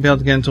 We might be able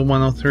to get into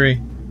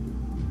 103.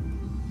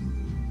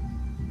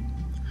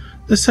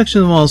 This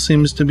section of the wall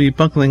seems to be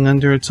buckling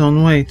under its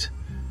own weight.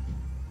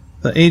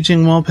 The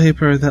aging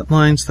wallpaper that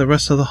lines the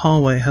rest of the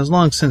hallway has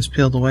long since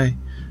peeled away,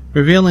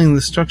 revealing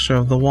the structure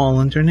of the wall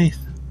underneath.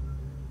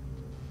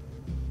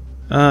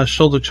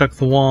 Shoulder check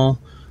the wall.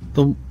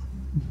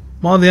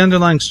 While the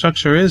underlying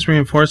structure is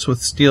reinforced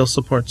with steel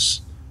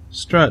supports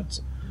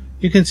struts,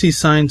 you can see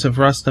signs of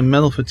rust and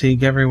metal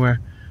fatigue everywhere.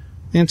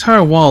 The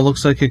entire wall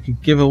looks like it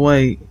could give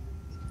away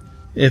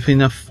if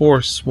enough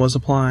force was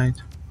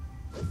applied.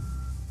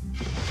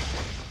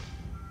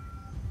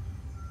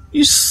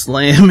 You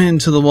slam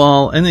into the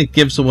wall and it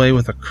gives away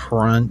with a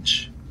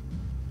crunch.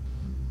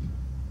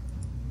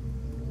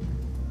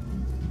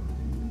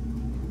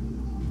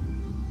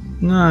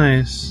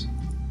 Nice.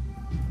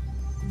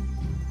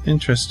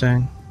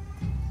 Interesting.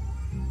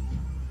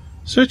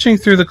 Searching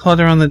through the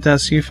clutter on the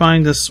desk, you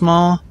find a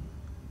small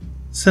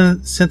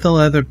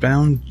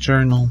synth-leather-bound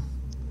journal.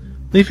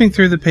 Leafing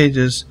through the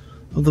pages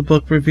of the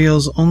book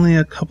reveals only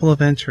a couple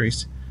of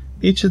entries,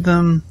 each of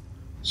them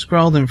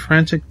scrawled in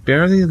frantic,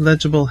 barely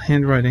legible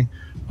handwriting,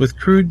 with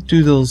crude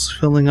doodles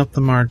filling up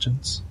the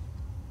margins.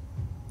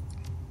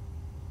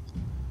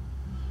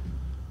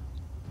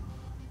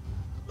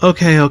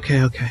 Okay.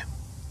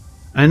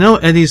 I know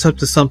Eddie's up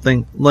to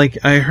something. Like,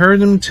 I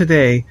heard him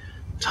today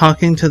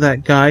talking to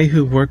that guy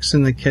who works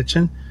in the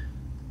kitchen,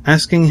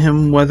 asking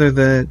him where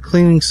the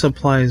cleaning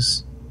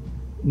supplies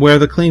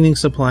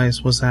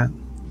was at.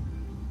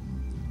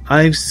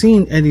 I've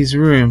seen Eddie's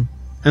room,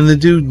 and the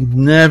dude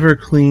never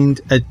cleaned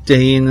a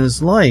day in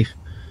his life.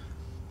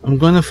 I'm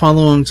going to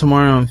follow him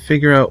tomorrow and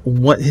figure out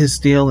what his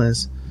deal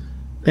is.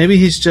 Maybe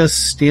he's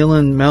just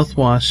stealing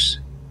mouthwash,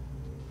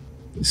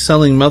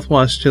 selling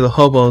mouthwash to the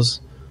hobos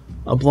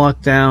a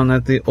block down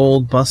at the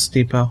old bus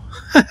depot.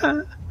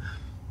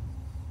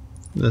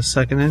 The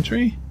second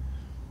entry?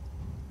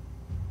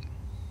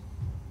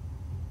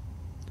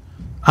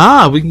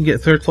 Ah, we can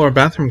get third floor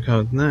bathroom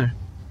code in there.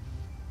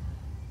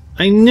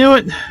 I knew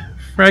it,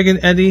 fragging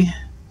Eddie.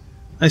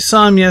 I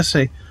saw him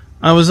yesterday.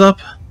 I was up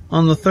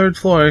on the third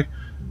floor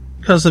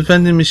because the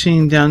vending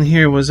machine down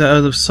here was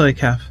out of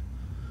Soykaf.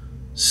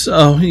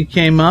 So he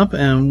came up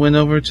and went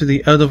over to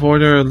the out of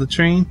order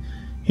latrine.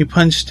 He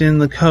punched in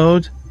the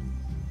code.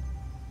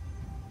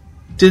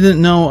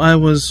 Didn't know I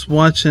was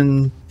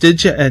watching,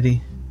 did ya,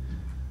 Eddie?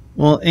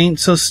 Well, ain't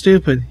so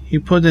stupid. He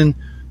put in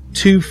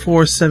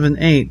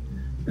 2478,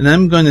 and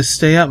I'm going to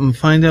stay up and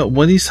find out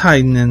what he's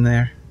hiding in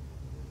there.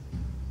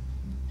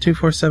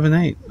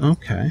 2478,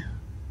 okay.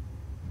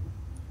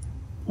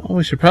 Well,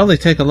 we should probably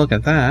take a look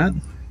at that.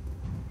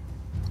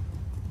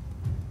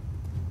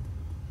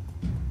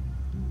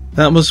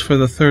 That was for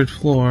the third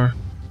floor.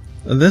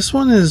 This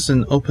one is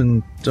an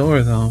open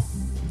door, though.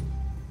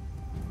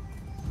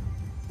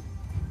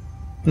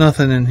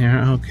 Nothing in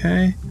here,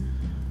 okay.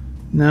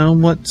 Now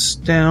what's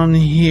down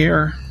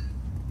here?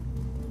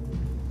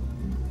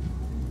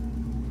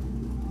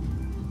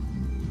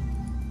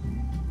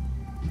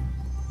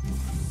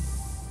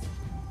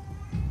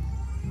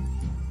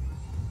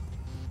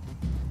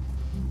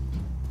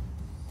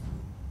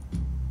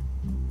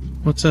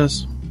 What's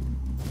this?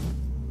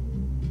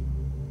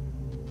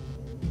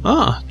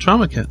 Ah,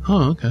 trauma kit.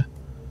 Oh, okay.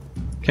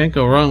 Can't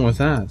go wrong with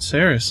that,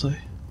 seriously.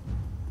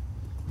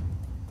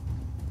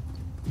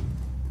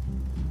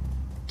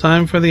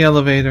 Time for the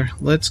elevator.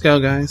 Let's go,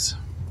 guys.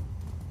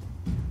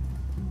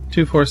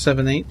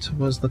 2478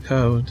 was the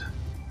code.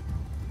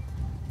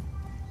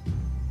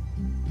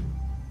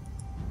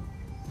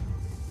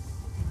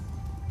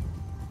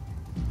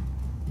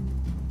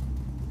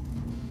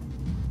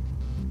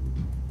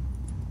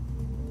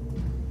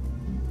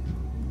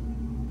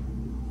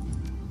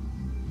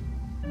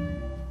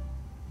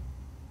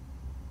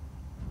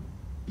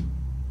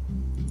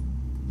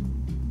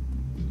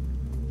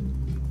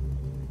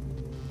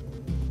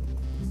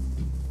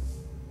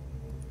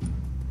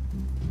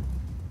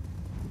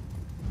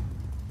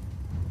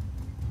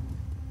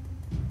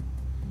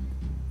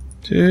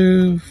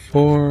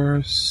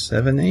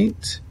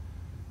 2478.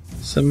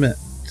 Submit.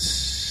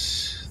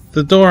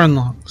 The door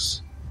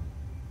unlocks.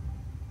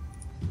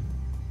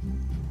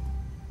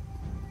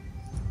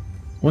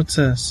 What's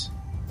this?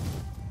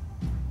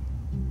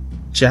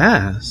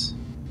 Jazz?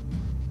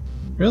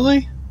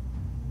 Really?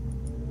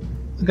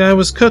 The guy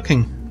was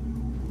cooking.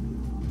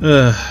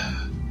 Ugh.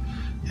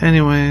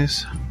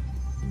 Anyways.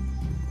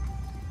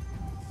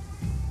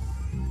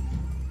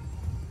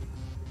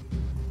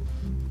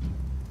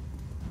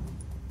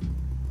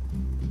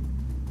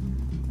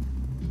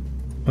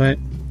 Wait.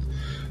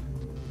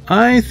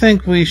 I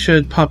think we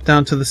should pop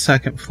down to the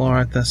second floor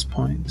at this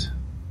point.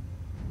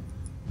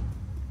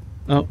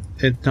 Oh,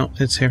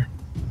 it's here.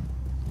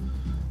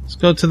 Let's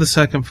go to the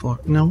second floor.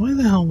 Now, why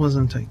the hell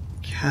wasn't I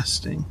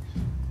casting?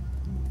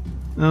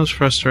 That was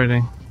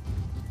frustrating.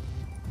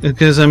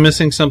 Because I'm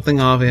missing something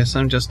obvious.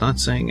 I'm just not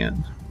seeing it.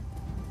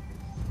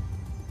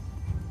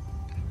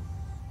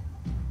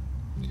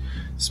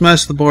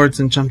 Smash the boards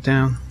and jump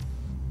down.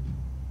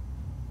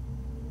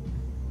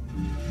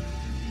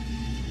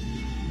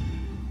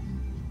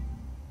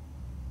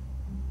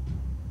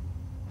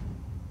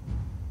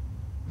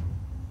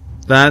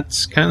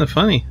 That's kind of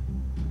funny.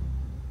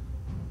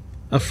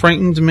 A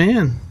frightened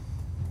man.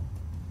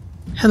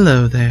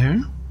 Hello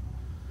there.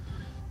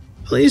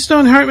 Please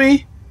don't hurt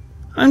me.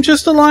 I'm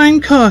just a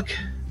line cook.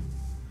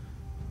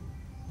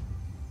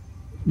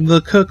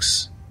 The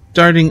cook's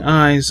darting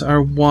eyes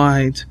are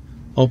wide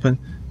open.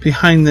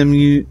 Behind them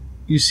you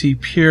see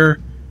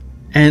pure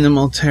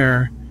animal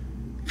terror.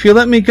 If you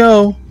let me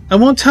go, I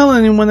won't tell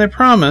anyone, I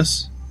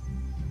promise.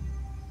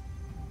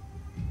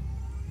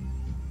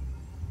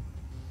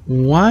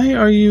 Why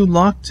are you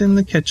locked in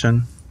the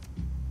kitchen?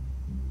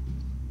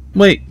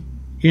 Wait,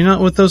 you're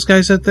not with those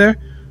guys out there?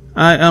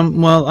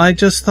 I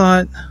just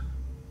thought...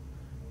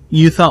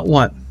 You thought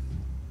what?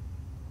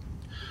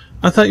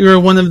 I thought you were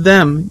one of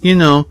them. You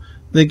know,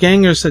 the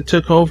gangers that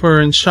took over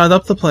and shot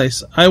up the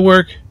place. I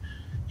work...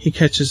 He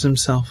catches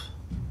himself.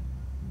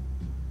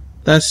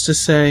 That's to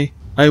say,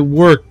 I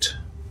worked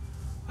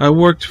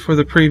for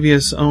the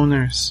previous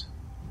owners.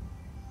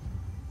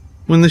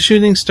 When the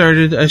shooting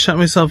started, I shut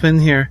myself in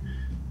here.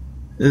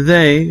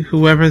 They,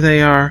 whoever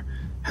they are,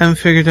 haven't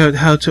figured out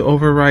how to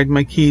override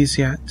my keys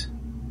yet.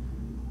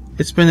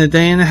 It's been a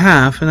day and a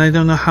half, and I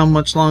don't know how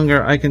much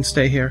longer I can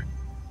stay here.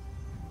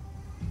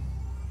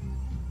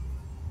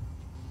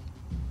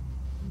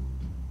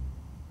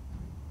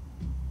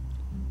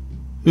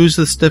 Who's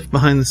the stiff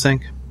behind the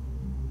sink?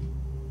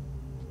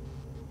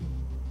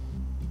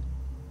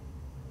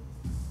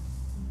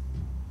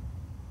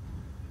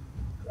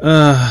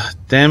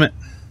 Damn it.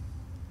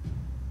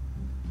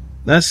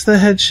 That's the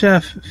head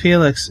chef,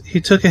 Felix.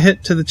 He took a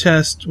hit to the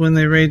chest when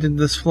they raided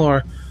this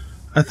floor.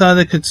 I thought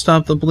it could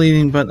stop the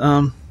bleeding, but,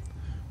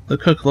 the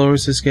cook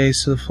lowers his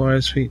gaze to the floor at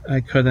his feet.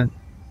 I couldn't.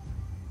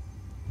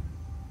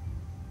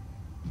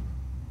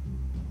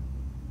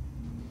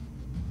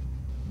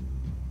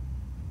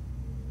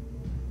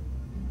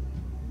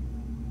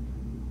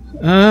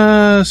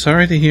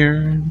 Sorry to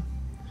hear.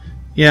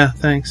 Yeah,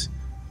 thanks.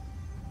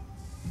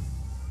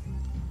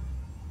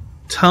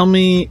 Tell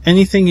me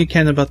anything you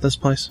can about this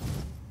place.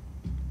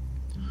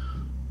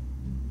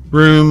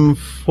 Room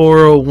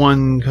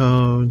 401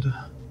 code.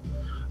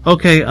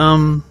 Okay,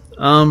 I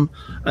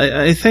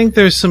think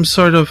there's some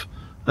sort of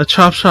a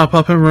chop shop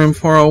up in room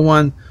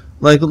 401,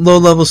 like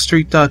low-level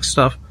street dog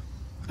stuff.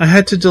 I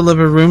had to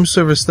deliver room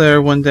service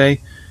there one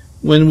day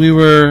when we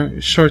were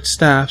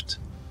short-staffed.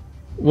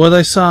 What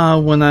I saw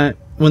when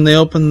they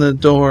opened the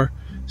door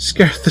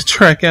scared the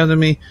track out of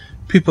me.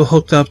 People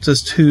hooked up to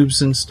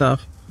tubes and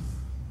stuff.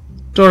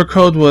 Door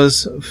code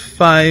was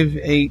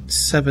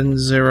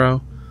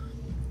 5870.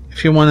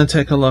 If you want to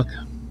take a look.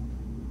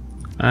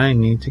 I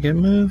need to get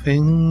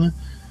moving.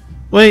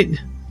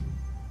 Wait.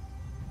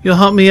 You'll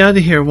help me out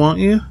of here, won't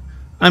you?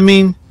 I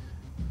mean,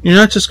 you're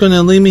not just going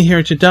to leave me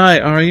here to die,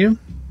 are you?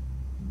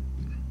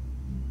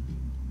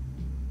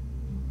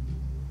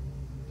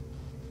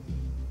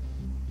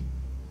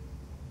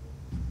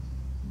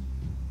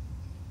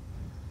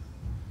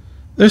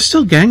 There's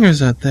still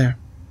gangers out there.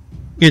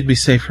 You'd be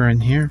safer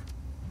in here.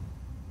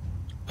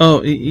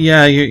 Oh,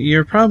 yeah,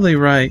 you're probably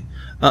right.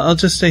 I'll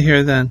just stay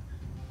here then.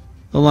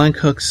 The line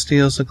cook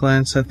steals a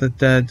glance at the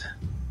dead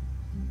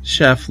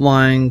chef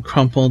lying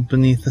crumpled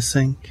beneath the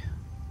sink.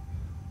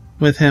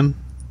 With him.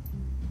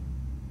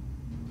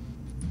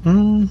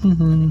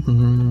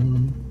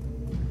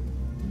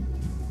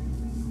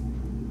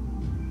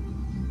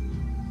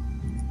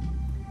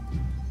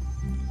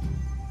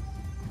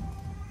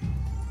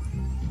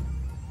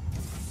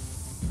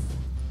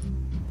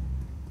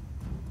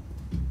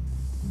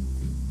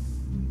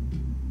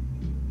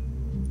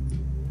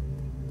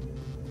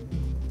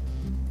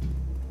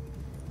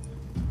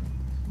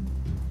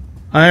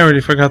 I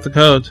already forgot the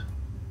code.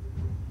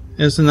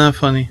 Isn't that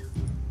funny?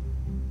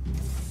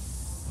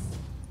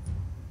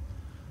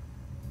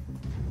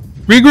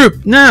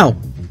 Regroup, now!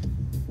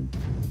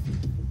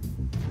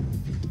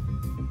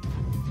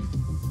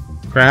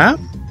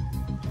 Crap?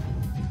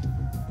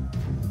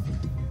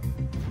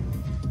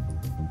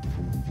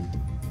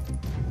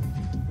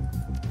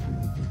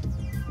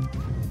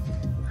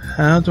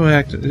 How do I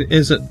act?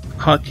 Is it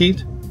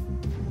hotkeyed?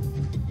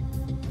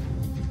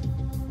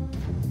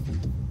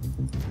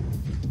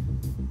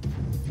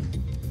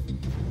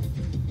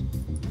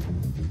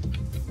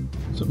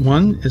 Is it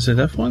 1? Is it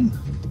F1?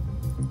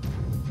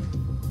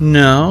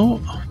 No.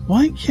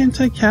 Why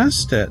can't I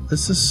cast it?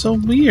 This is so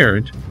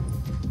weird.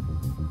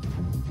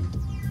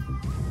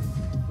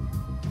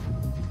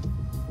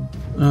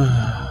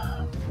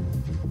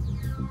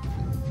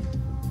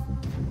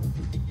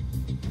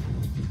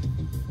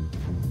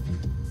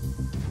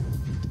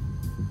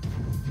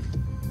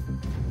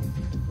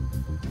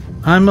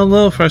 I'm a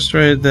little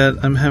frustrated that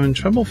I'm having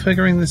trouble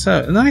figuring this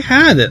out. And I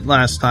had it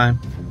last time.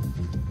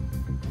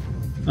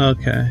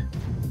 Okay.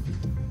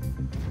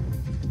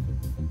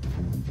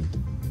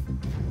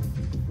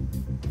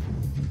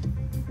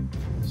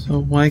 So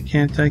why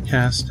can't I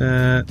cast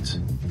it?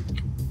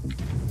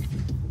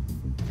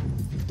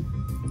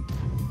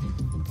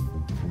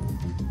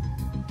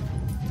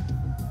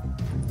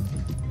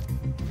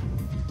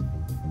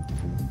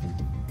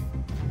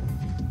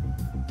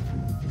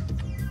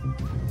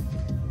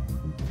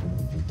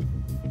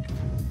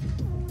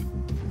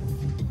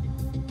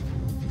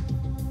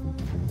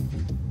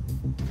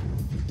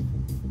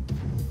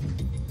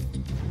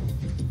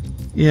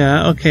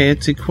 Yeah, okay,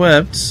 it's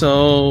equipped,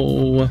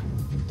 so...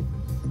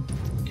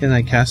 Can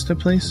I cast it,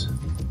 please?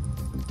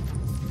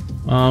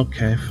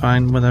 Okay,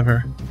 fine,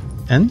 whatever.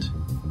 End?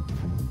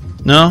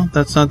 No,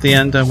 that's not the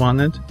end I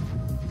wanted.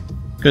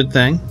 Good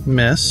thing.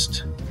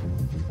 Missed.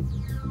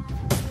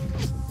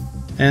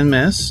 And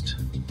missed.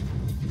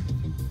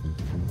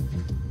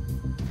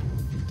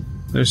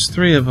 There's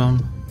 3 of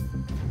them.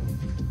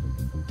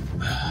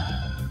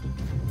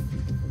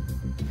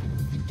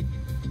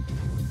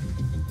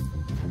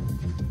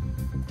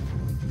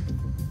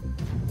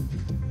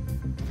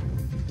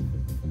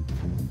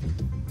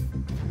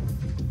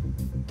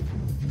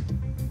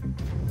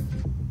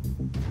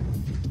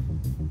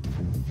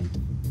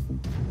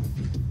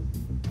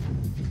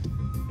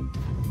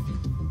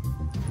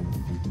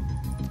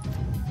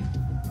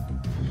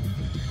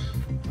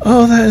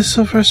 Oh, that is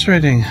so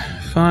frustrating.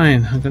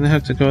 Fine, I'm gonna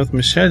have to go with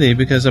machete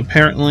because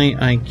apparently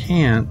I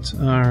can't.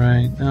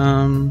 Alright,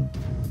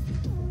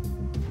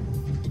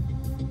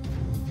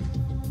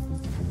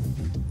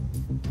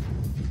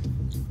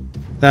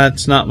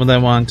 that's not what I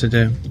want to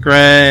do.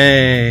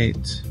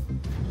 Great!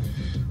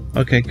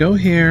 Okay, go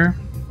here.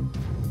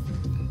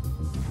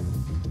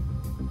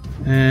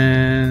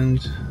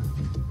 And...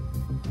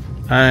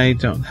 I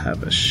don't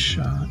have a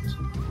shot.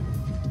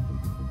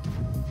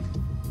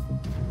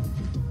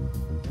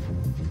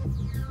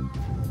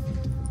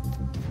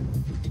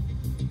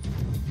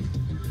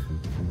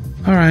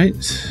 All right.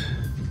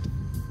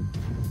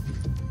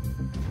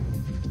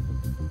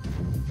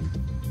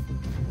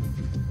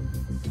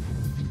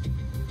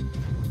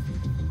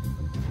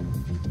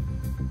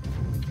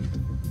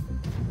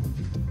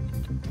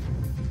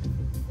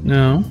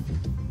 No.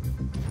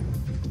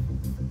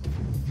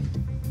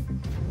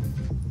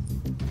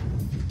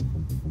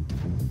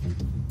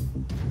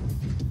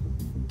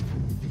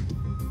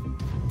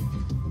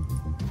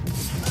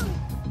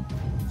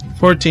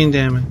 $14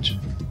 damage.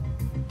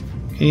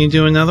 Can you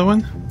do another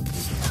one?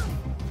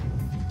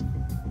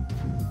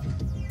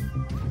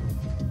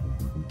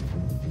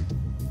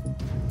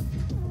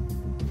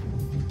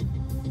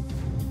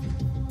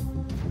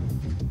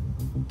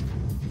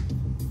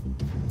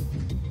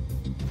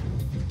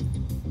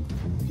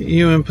 Get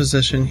you in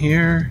position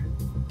here.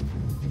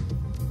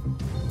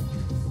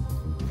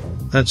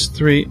 That's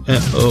 3.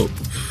 Oh,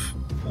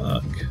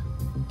 fuck.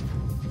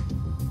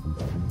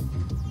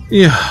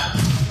 Yeah.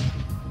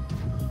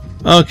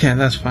 Okay,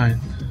 that's fine.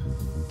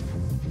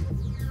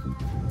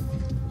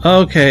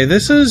 Okay,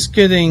 this is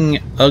getting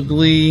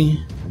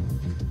ugly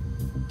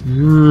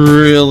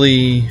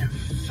really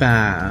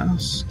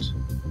fast.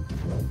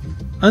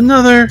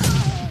 Another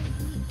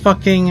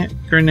fucking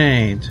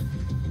grenade.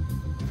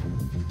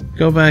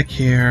 Go back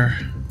here.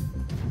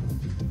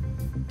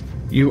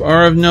 You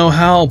are of no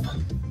help.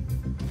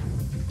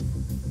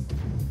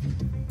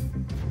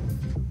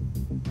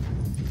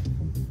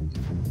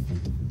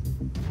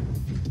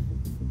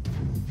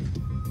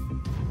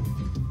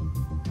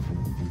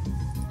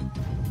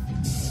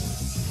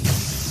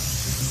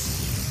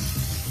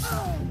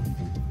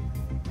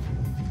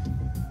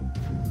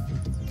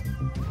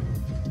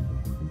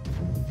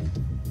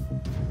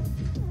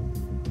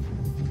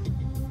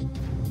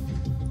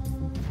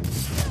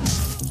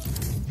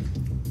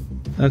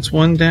 That's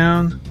one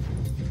down.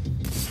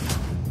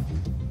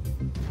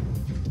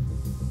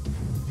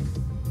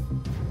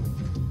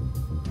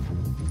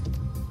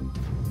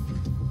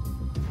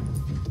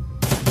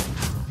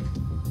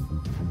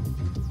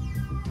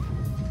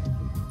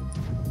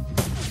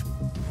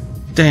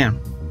 Damn.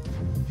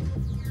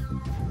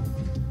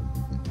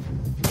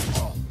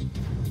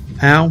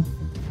 Ow.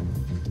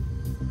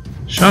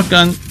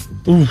 Shotgun.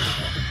 Oof.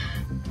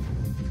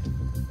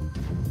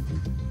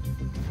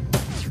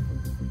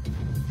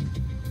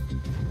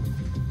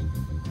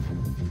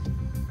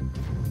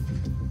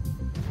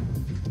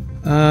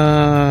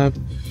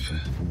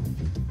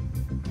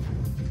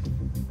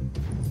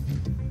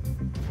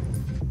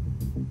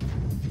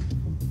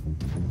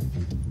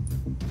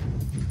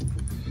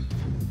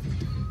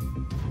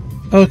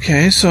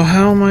 Okay, so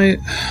how am I...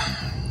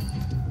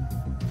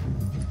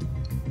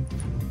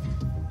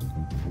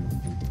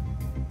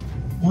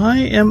 Why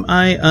am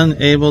I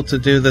unable to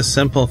do the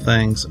simple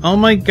things? Oh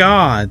my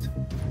god!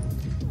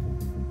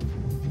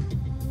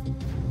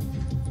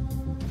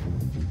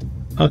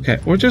 Okay,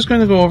 we're just going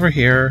to go over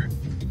here.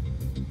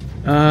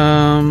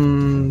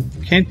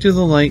 Can't do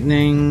the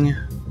lightning.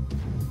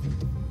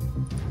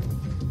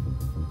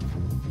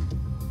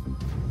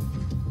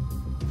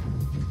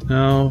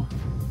 No.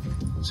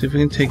 See if we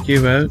can take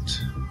you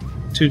out.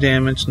 2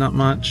 damage, not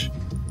much.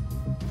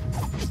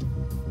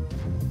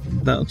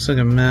 That looks like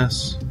a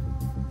mess.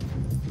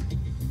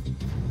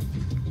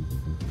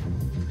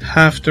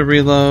 Have to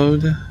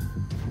reload.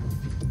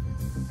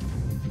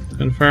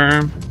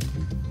 Confirm.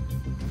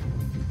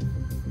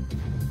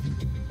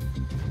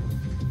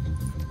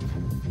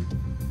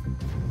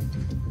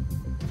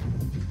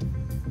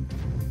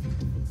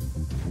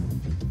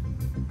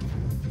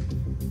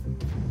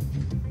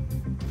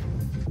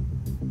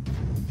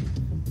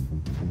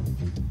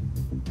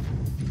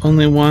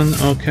 Only one,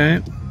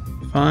 okay.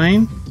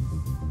 Fine.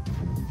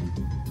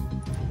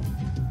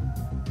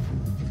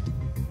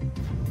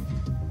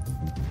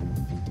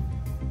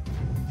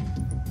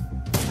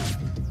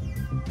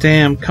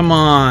 Damn, come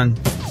on.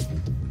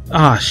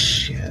 Ah,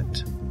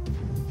 shit.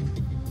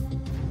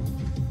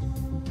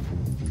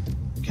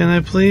 Can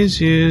I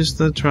please use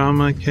the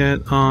trauma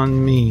kit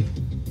on me?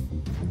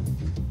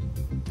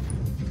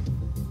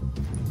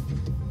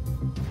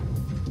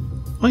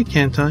 Why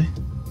can't I?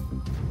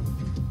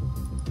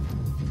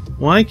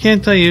 Why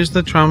can't I use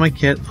the trauma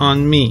kit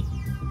on me?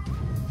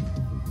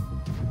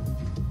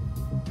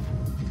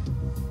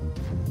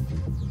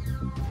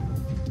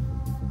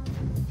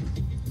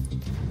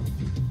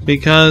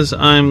 Because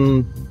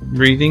I'm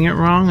reading it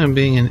wrong? I'm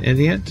being an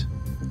idiot?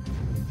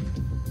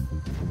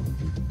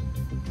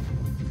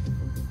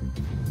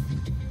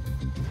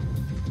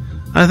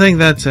 I think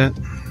that's it.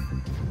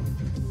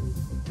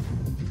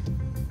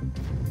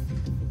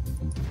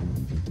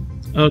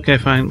 Okay,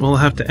 fine. We'll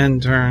have to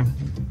end turn.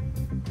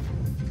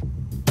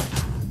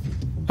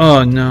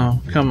 Oh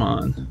no, come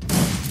on.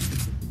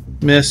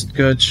 Missed,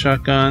 good.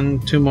 Shotgun.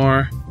 2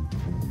 more.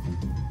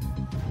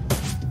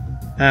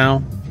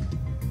 Ow.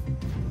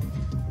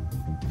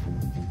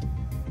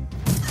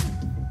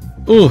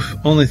 Oof,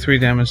 only 3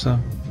 damage though.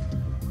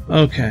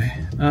 Okay.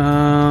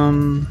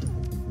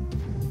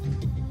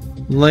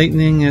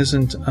 Lightning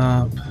isn't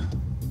up.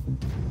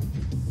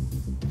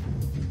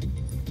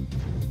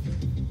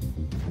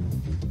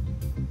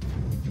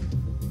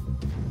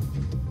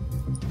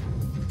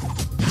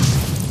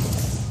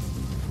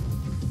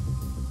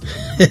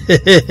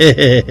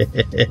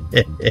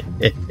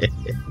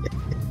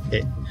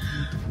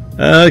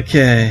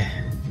 Okay.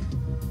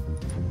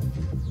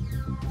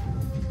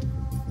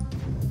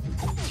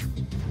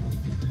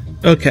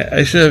 Okay,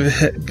 I should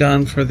have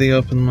gone for the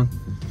open one.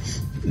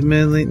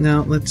 Admittedly,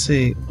 now let's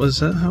see.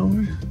 Was that how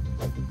we...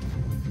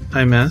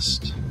 I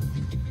missed.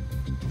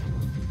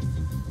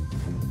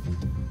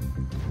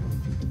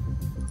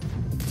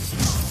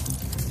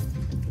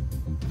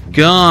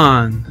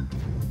 Gone.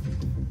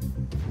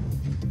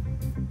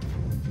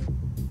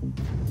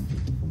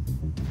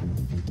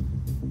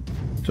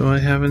 Do I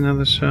have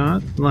another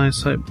shot? Line of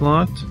sight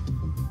blocked.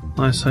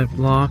 Line of sight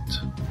blocked.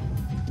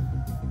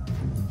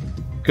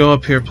 Go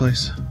up here,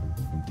 please.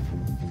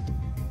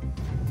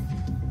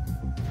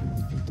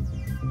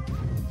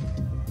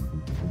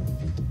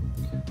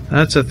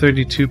 That's a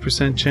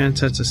 32% chance.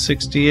 That's a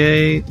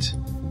 68.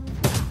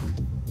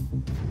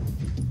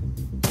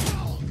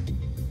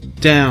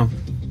 Down.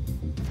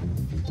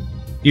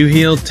 You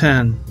healed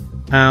 10.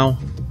 Ow.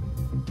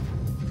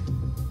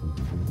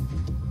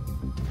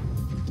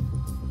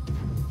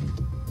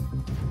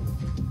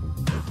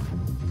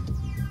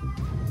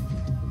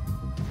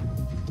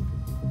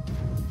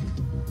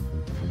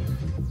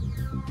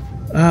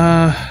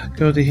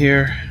 Go to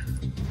here.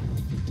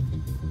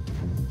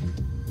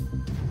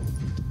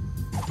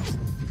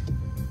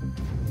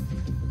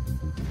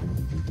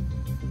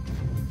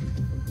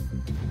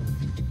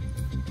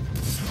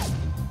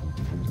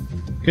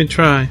 Good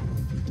try.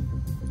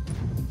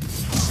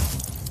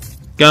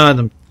 Got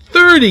him.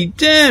 30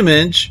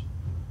 damage?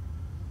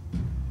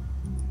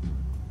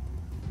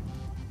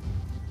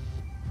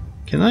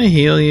 Can I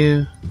heal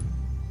you?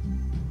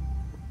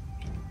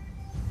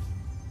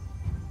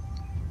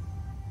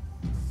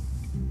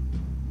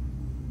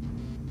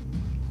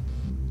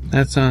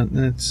 That's not,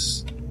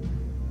 that's...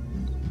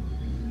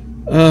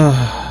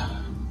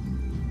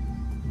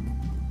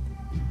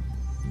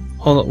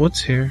 Hold up,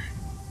 what's here?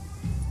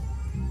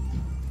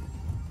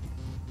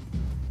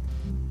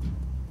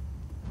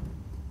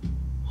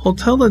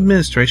 Hotel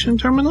administration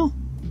terminal?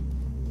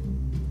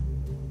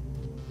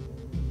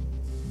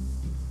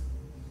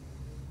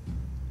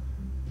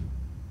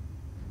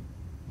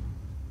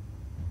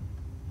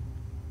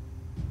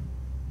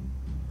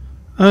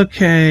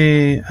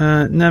 Okay,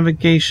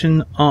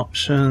 navigation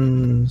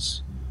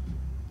options.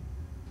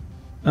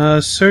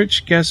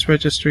 Search guest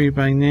registry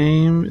by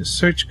name.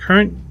 Search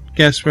current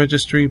guest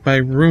registry by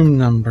room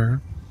number.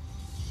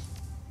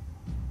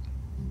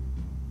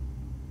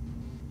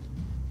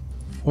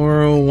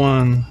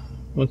 401.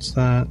 What's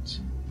that?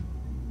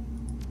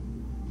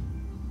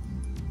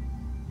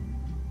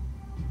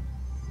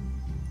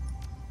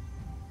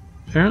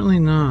 Apparently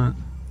not.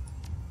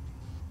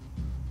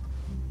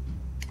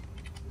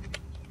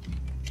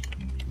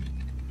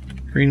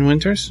 Green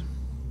Winters.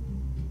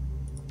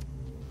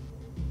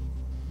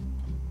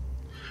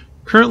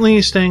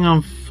 Currently staying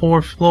on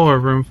 4th floor,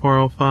 room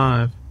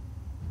 405.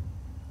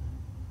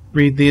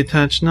 Read the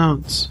attached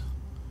notes.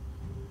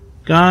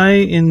 Guy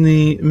in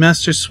the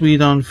master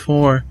suite on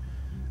 4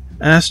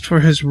 asked for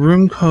his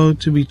room code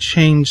to be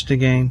changed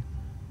again.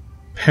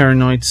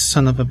 Paranoid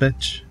son of a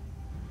bitch.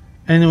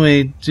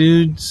 Anyway,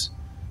 dude's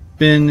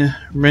been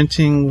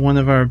renting one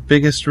of our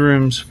biggest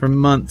rooms for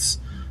months,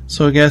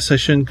 so I guess I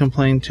shouldn't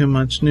complain too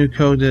much. New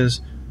code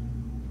is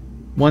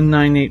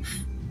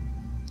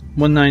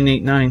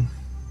 1989.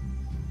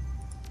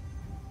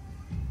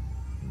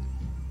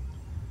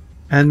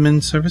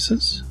 Admin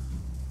services?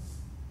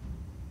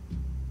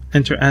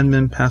 Enter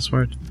admin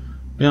password.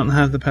 We don't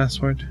have the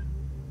password.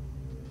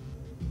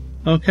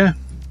 Okay.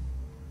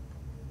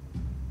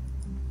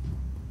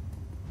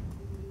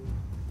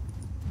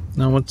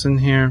 Now what's in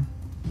here?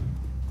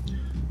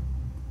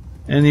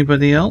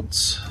 Anybody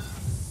else?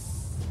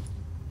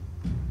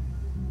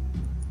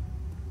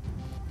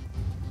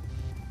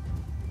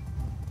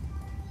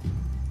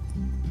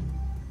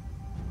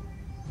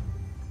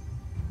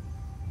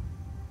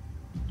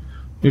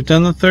 We've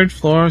done the 3rd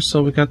floor,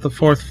 so we got the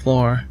 4th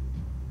floor.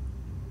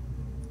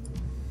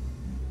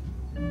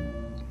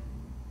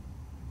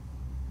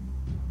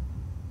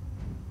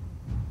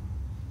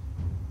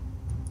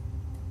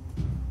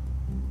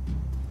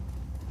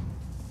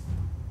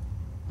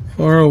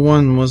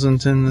 .401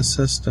 wasn't in the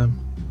system.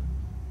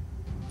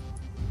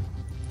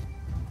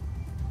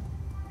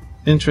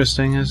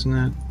 Interesting, isn't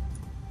it?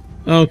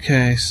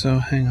 Okay, so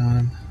hang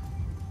on.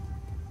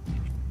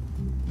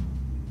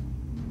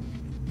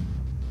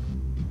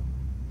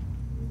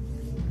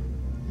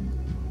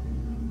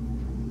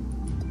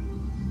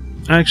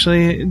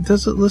 Actually,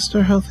 does it list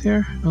our health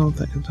here? I don't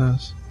think it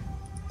does.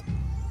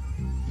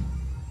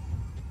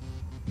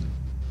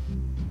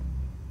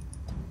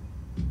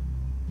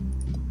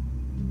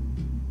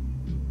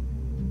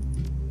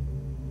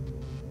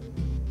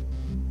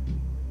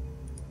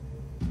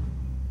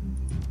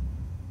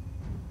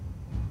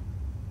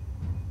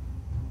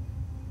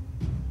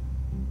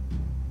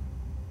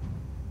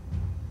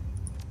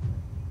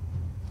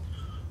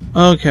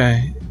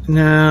 Okay,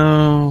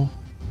 now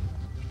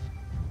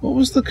what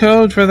was the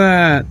code for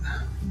that?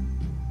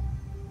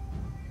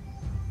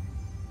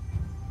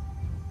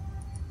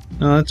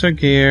 No, that's our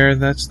gear,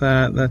 that's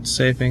that, that's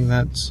saving,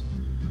 that's...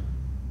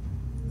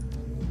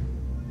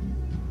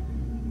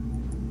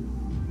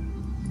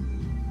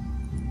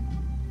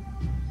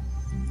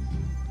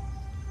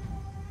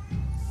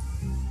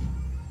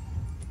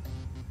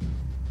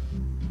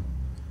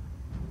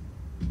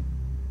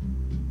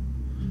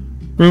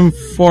 Room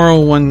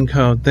 401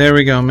 code. There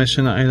we go.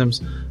 Mission items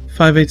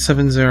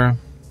 5870.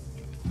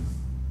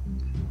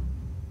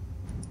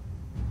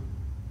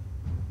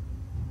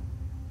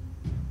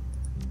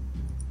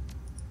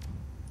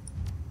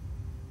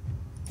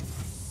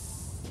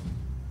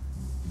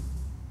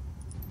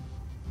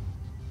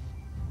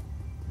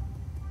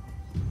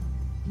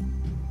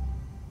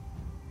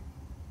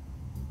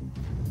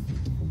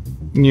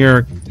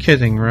 You're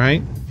kidding,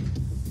 right?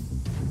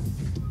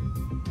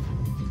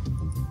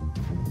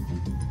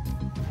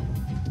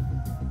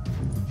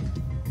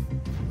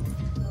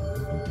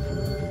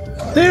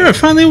 There, it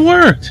finally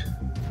worked!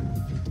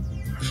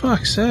 For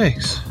fuck's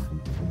sakes.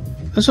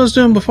 That's what I was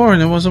doing before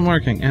and it wasn't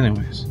working.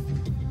 Anyways.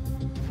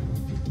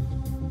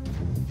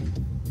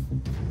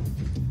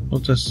 We'll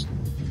just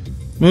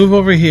move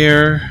over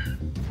here.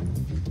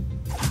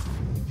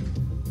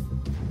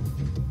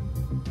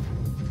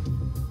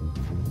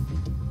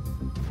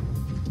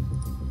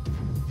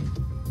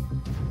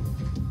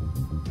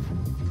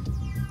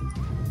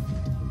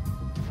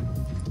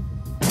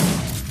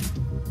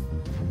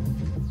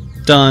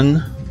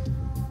 Done.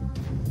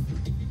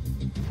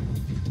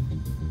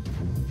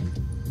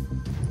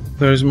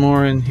 There's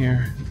more in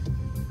here,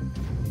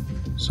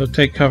 so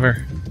take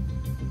cover.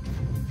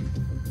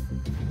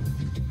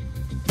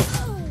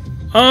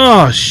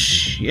 Oh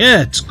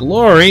shit!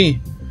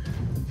 Glory!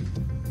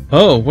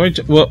 Oh, where'd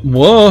you,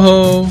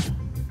 whoa!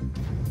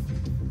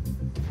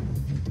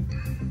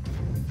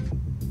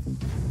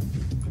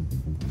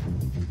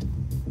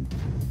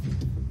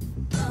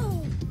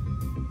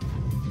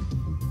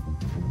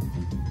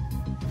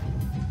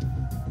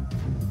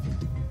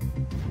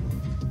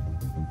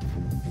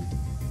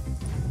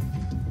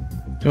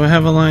 Do I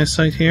have a line of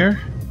sight here?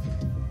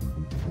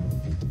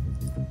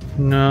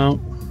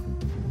 No.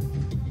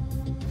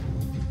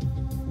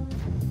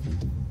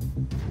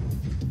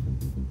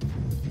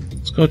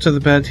 Let's go to the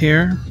bed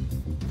here.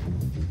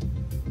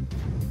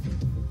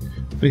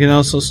 We can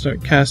also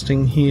start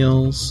casting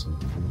heals.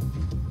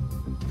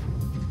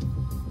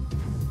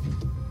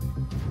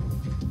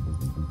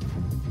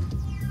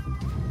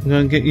 I'm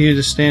gonna get you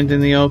to stand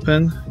in the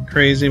open.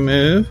 Crazy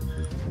move.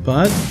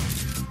 But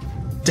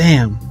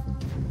damn.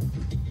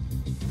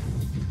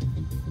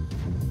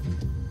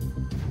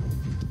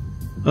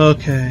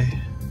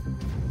 Okay.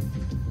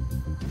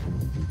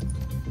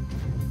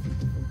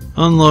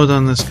 Unload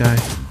on this guy.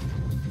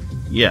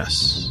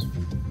 Yes.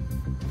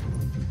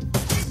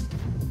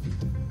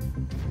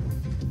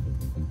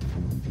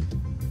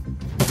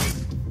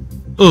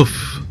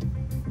 Oof.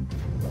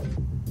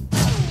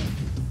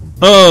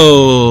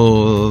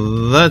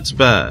 Oh, that's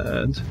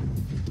bad.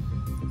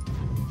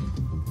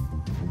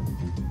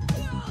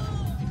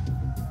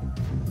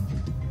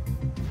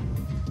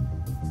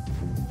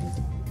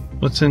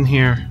 What's in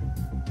here?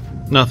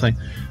 Nothing.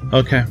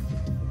 Okay.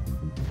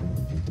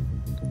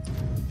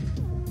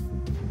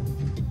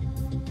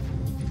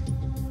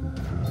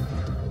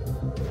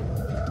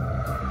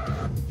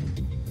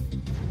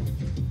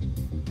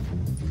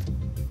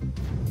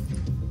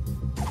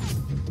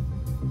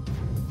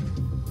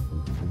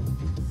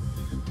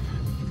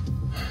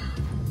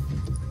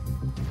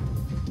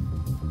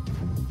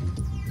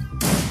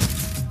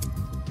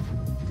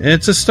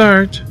 It's a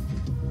start.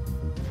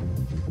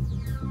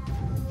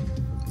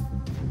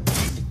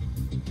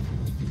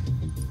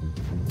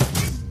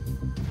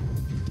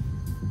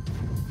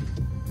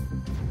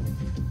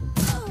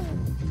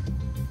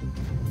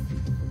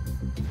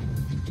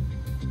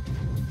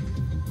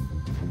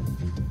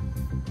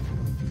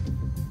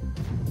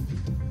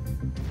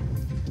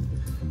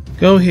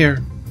 Go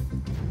here.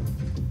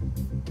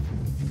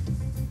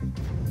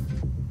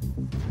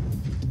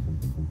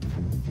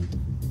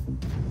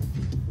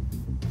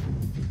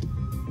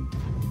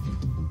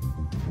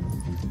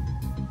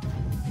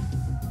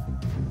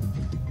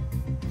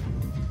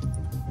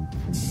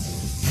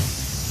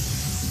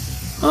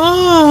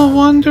 Oh,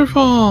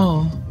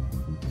 wonderful.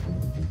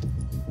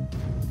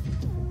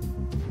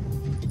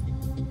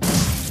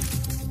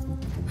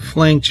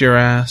 Flanked your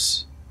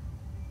ass.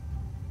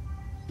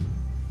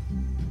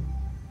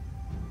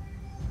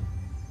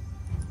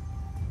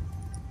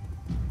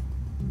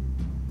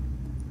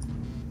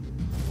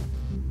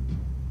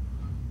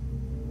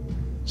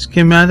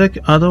 Schematic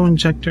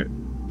auto-injector.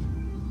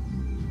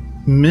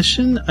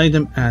 Mission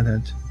item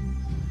added.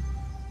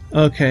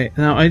 Okay,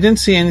 now I didn't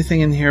see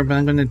anything in here, but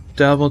I'm going to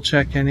double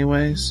check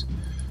anyways.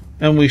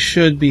 And we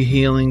should be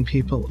healing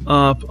people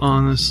up,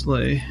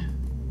 honestly.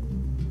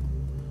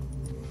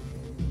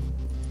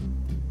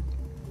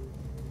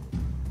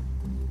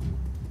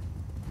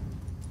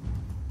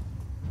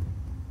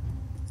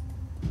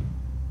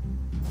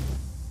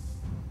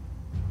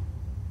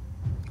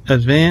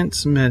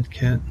 Advanced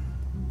medkit.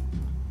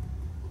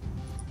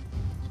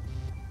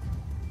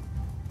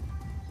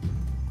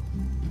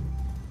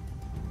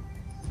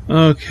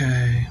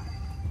 Okay.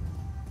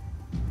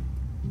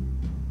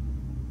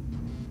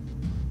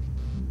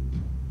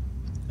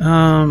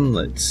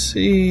 Let's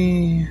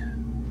see.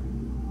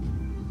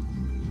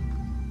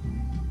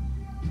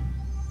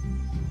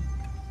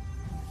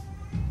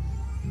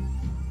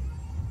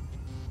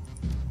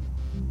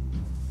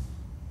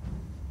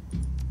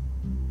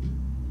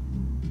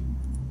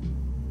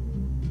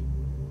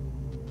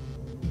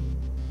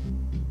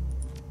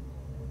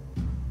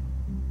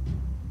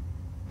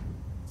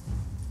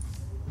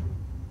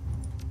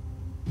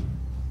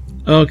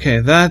 Okay,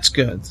 that's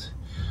good.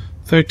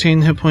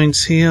 13 hit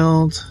points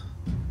healed.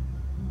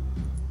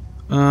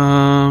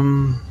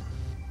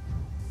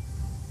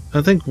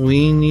 I think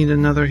we need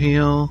another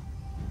heal.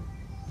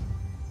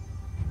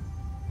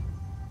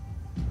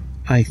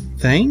 I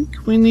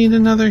think we need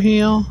another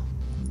heal.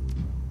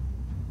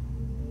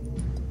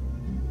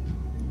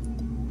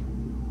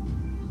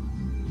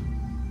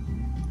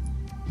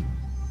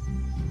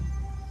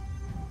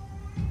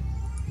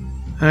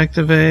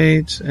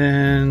 Activate,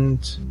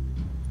 and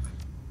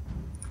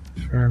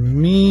for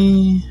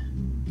me,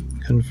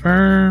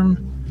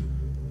 confirm,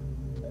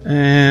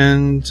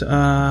 and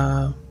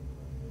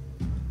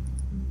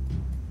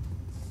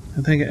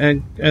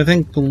I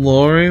think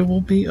Glory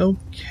will be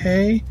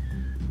okay.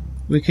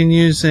 We can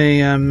use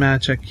a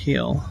magic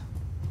heal.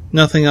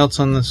 Nothing else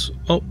on this.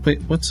 Oh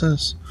wait, what's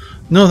this?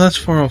 No, that's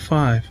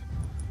 405.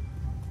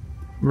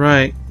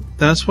 Right,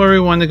 that's where we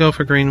want to go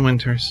for Green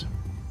Winters.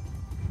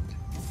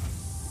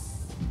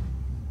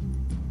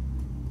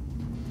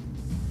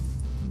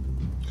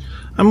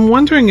 I'm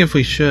wondering if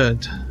we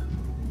should.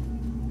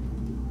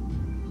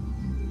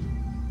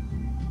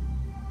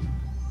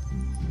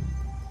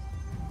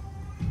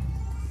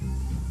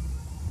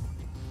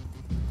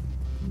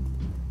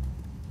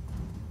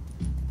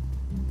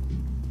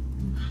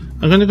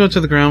 I'm going to go to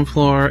the ground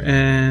floor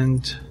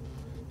and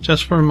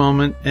just for a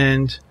moment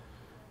and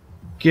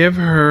give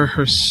her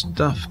her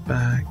stuff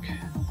back.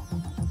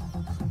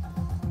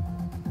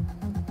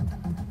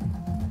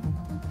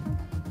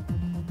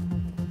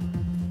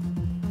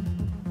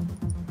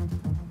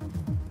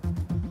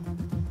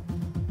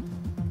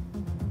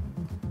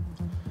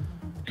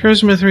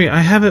 Charisma 3,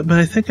 I have it, but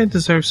I think I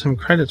deserve some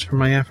credits for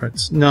my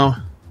efforts. No.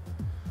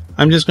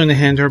 I'm just going to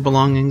hand her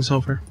belongings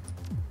over.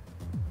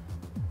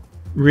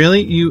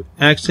 Really? You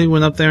actually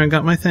went up there and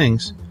got my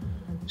things?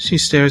 She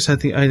stares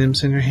at the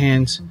items in her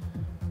hands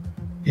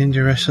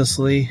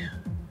industriously.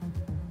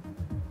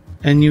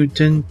 And you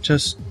didn't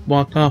just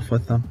walk off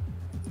with them.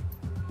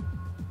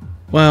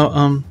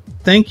 Well,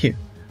 thank you.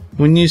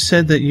 When you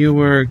said that you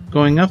were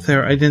going up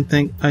there, I didn't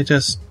think. I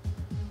just...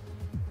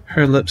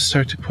 Her lips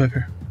start to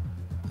quiver.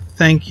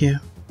 Thank you.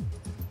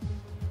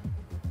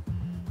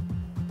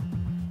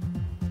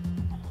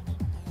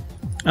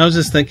 I was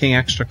just thinking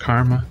extra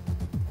karma.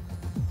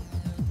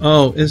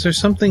 Oh, is there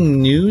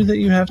something new that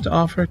you have to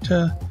offer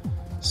to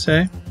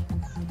say?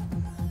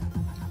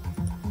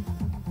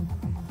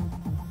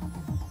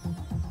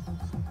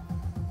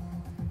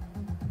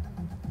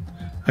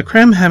 A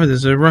cram habit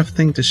is a rough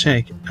thing to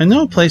shake. I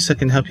know a place that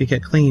can help you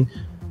get clean,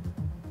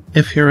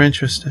 if you're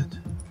interested.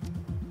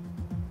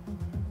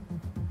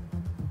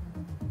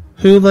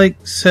 Who,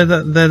 said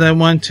that I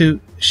want to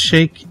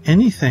shake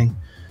anything?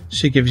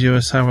 She gives you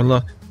a sour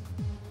look.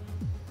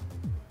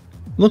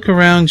 Look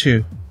around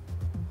you.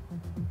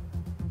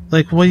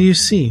 What do you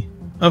see?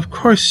 Of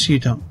course you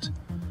don't.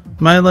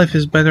 My life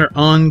is better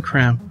on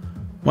cram.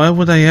 Why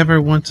would I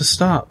ever want to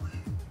stop?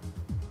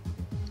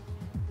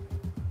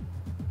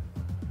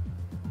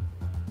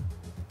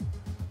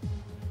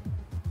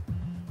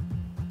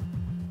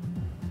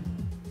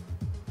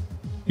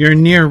 You're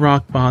near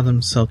rock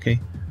bottom, Silky.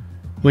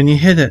 When you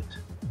hit it,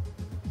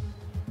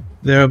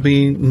 there'll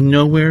be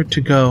nowhere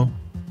to go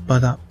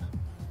but up.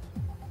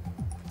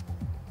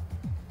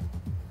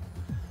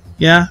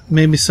 Yeah,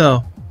 maybe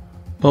so.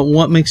 But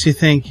what makes you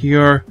think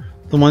you're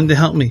the one to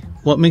help me?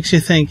 What makes you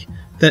think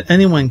that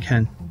anyone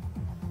can?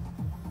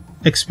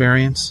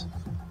 Experience.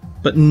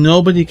 But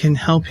nobody can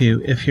help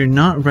you if you're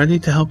not ready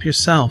to help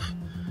yourself.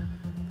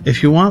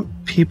 If you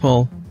want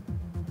people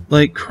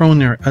like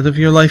Kroner out of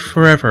your life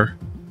forever,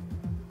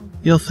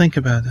 you'll think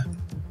about it.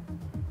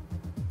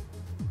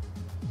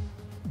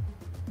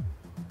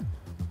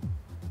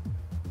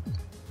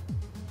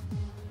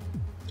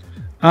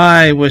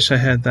 I wish I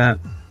had that.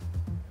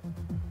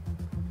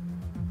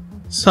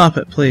 Stop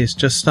it, please.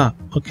 Just stop,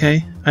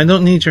 okay? I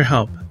don't need your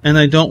help, and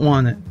I don't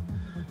want it.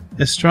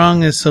 As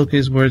strong as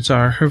Silky's words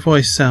are, her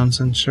voice sounds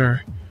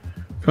unsure.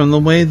 From the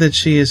way that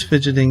she is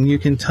fidgeting, you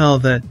can tell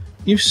that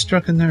you've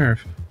struck a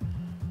nerve.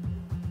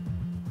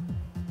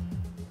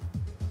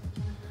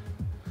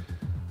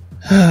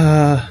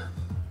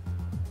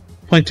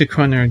 Point to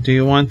Kroner. Do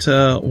you want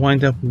to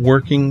wind up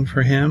working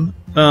for him?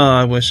 Oh,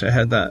 I wish I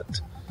had that.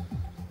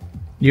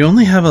 You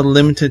only have a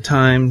limited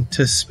time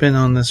to spin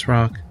on this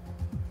rock.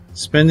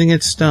 Spending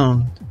it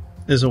stoned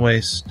is a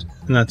waste,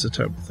 and that's a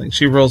terrible thing.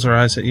 She rolls her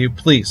eyes at you.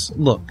 Please,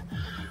 look.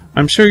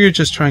 I'm sure you're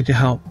just trying to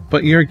help,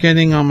 but you're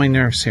getting on my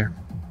nerves here.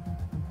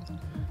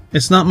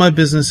 It's not my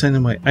business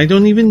anyway. I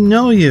don't even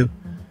know you.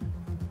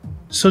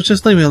 So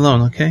just leave me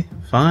alone, okay?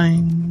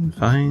 Fine,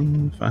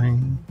 fine,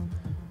 fine.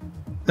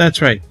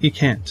 That's right, you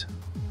can't.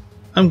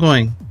 I'm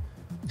going.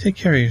 Take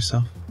care of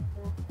yourself.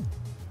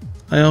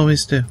 I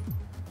always do.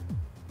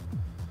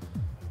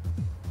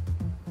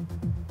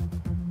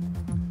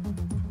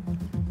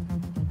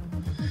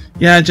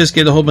 Yeah, just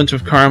get a whole bunch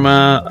of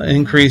karma,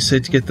 increase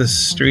it to get the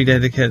street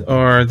etiquette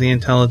or the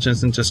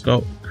intelligence, and just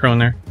go,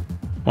 Kroner.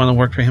 Want to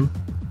work for him?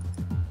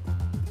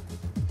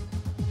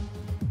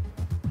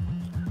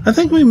 I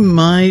think we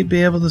might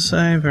be able to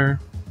save her.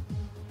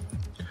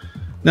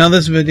 Now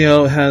this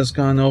video has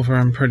gone over,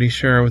 I'm pretty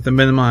sure, with the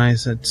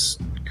minimize. It's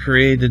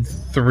created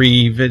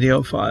 3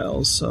 video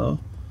files, so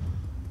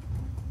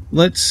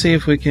let's see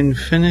if we can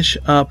finish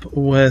up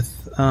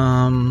with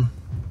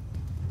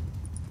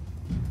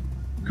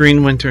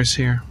Green Winters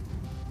here.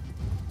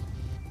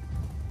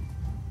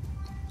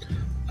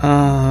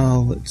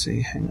 Let's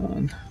see, hang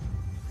on.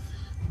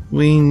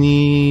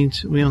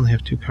 We only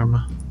have 2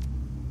 karma.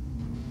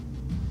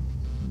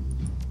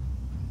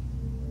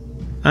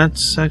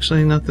 That's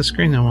actually not the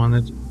screen I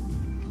wanted.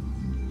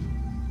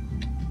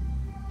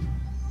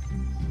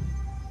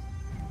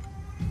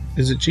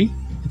 Is it G?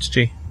 It's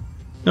G.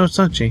 No, it's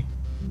not G.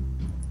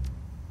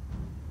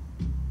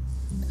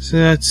 So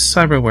that's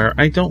cyberware.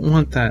 I don't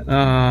want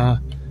that.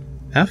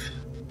 F?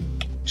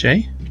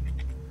 J?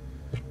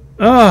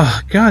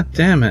 Oh, god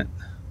damn it.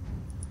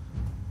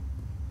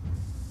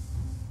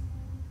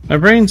 My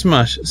brain's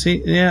mush.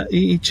 See, yeah,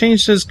 he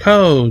changed his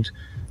code.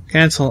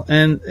 Cancel,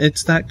 and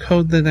it's that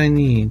code that I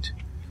need.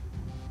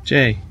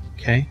 J.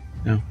 K?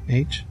 No.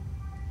 H?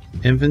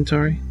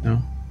 Inventory?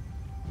 No.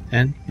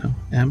 N? No.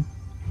 M?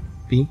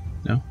 B?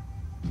 No.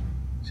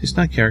 See, it's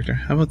not character.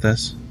 How about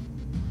this?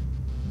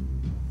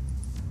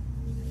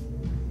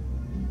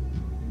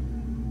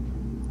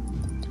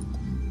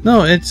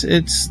 No, it's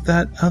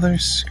that other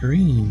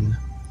screen.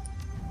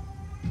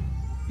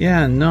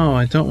 Yeah, no,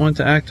 I don't want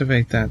to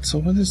activate that. So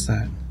what is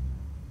that?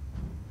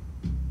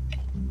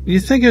 You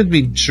think it would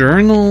be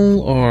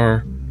journal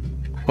or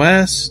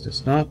quest?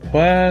 It's not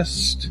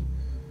quest.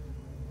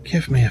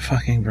 Give me a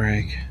fucking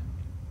break.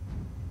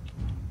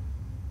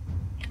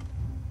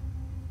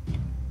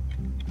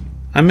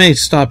 I may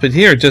stop it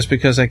here just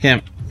because I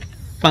can't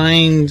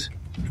find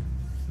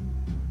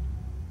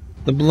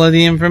the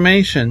bloody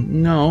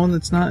information. No,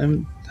 that's not...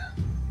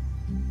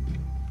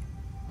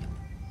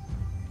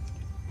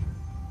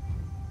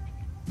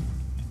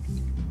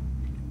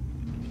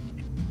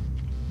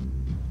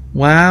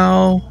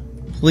 Wow,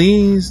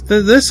 please.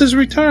 This is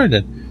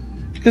retarded.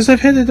 Because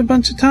I've hit it a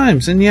bunch of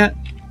times, and yet...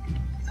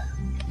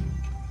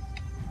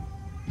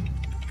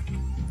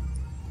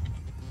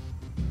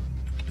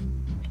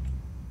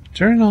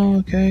 Journal,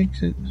 okay.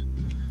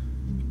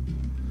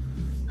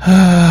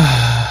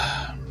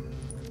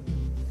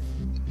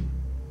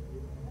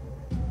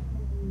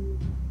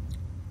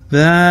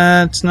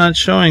 That's not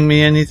showing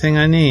me anything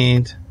I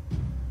need.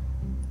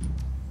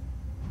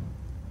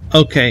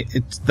 Okay,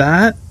 it's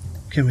that?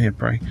 Give me a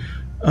break.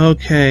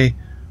 Okay,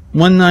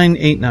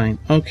 1989.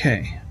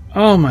 Okay.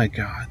 Oh my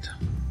god.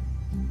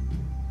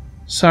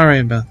 Sorry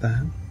about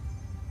that.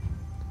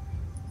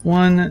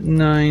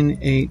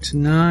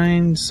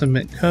 1989.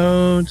 Submit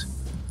code.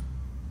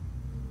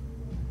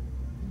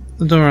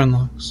 The door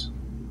unlocks.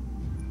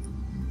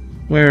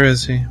 Where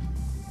is he?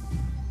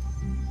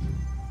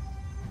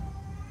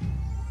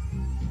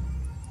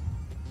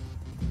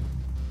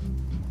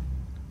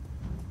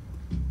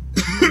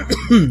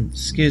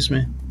 Excuse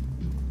me.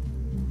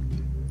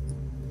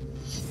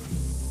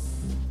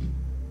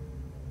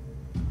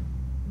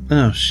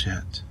 Oh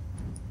shit.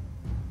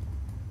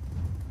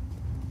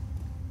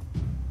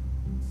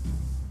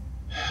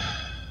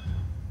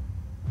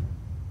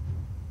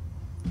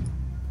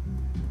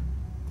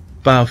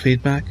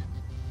 Biofeedback.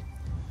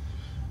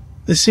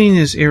 The scene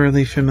is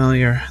eerily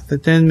familiar. The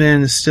dead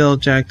man is still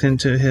jacked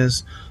into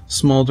his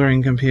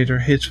smoldering computer,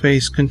 his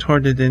face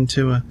contorted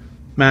into a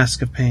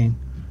mask of pain.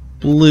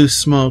 Blue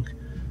smoke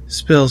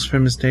spills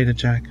from his data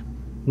jack,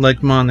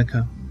 like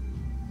Monica.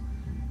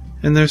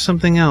 And there's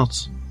something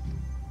else.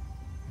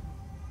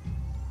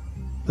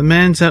 The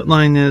man's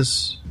outline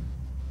is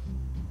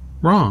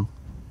wrong.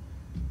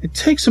 It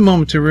takes a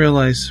moment to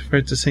realize for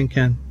it to sink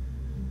in.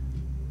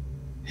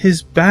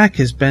 His back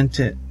is bent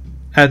at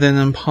an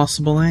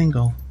impossible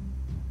angle.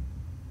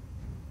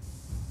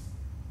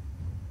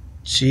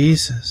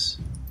 Jesus.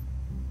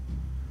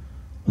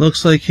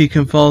 Looks like he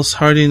convulsed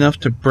hard enough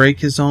to break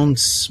his own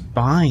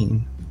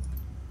spine.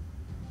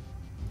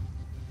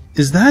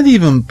 Is that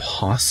even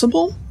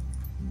possible?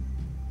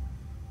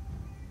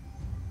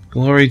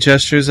 Glory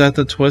gestures at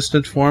the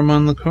twisted form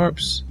on the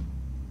corpse.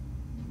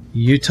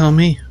 You tell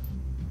me.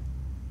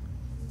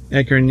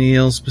 Edgar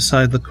kneels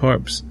beside the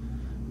corpse,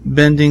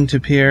 bending to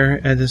peer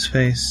at his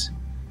face.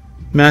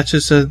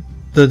 Matches the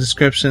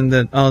description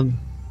that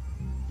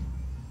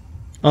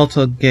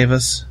Alta gave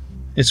us.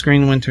 It's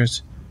Green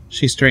Winters.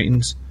 She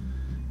straightens,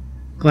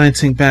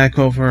 glancing back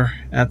over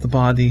at the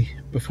body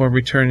before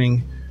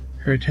returning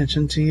her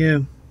attention to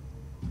you.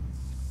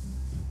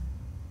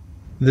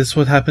 This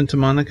what happened to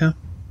Monica?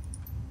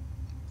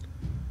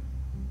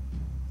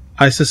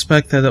 I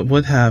suspect that it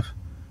would have.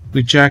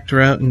 We jacked her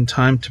out in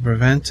time to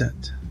prevent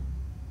it.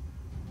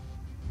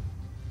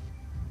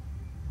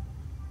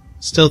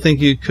 Still think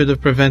you could have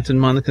prevented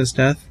Monica's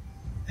death,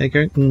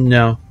 Edgar?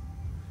 No.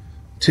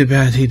 Too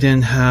bad he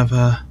didn't have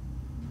a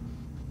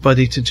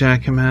buddy to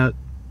jack him out.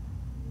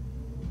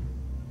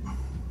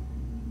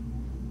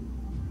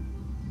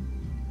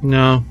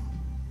 No.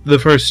 The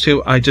first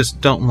two I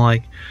just don't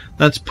like.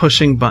 That's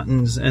pushing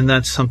buttons, and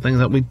that's something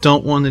that we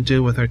don't want to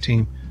do with our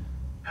team.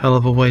 Hell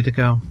of a way to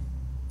go.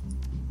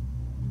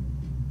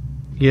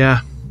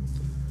 Yeah,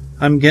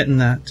 I'm getting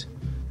that.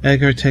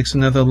 Edgar takes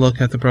another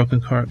look at the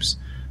broken corpse,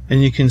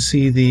 and you can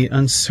see the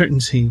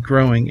uncertainty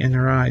growing in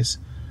her eyes.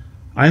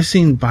 I've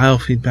seen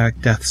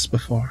biofeedback deaths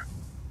before.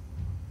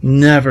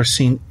 Never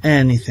seen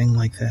anything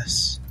like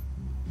this.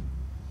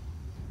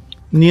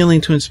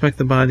 Kneeling to inspect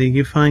the body,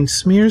 you find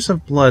smears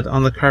of blood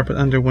on the carpet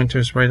under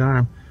Winter's right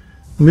arm.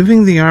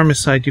 Moving the arm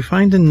aside, you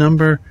find a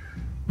number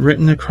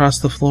written across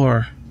the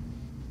floor.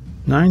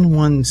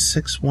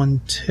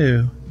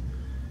 91612.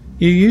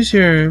 You use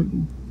your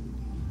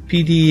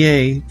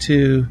PDA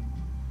to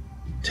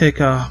take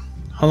a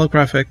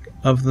holographic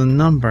of the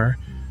number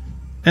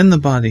and the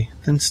body,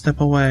 then step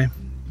away.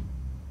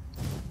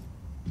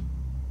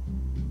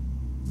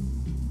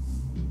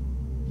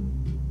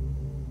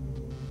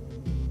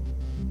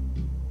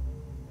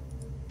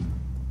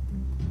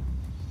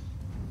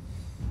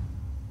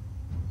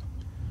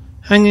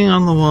 Hanging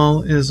on the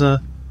wall is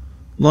a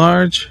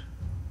large,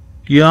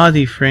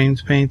 gaudy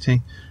framed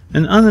painting,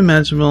 an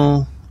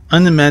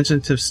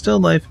unimaginative still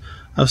life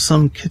of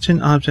some kitchen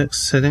objects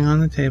sitting on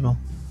the table.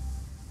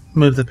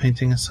 Move the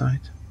painting aside.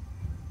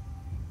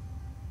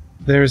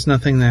 There is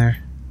nothing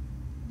there.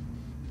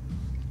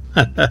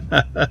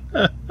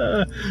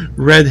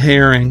 Red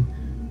herring.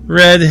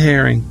 Red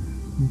herring.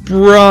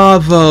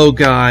 Bravo,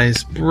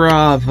 guys.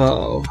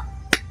 Bravo.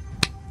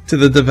 To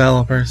the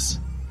developers.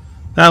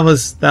 That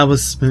was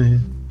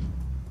smooth.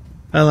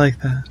 I like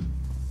that.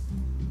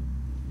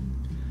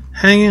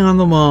 Hanging on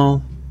the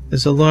wall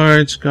is a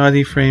large,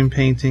 gaudy frame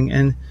painting,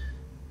 an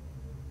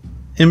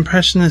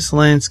impressionist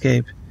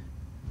landscape,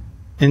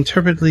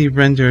 interpretedly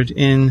rendered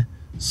in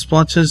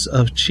splotches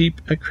of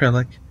cheap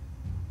acrylic.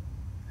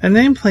 A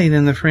nameplate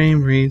in the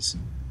frame reads,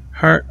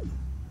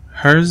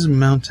 Hars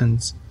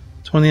Mountains,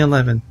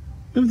 2011.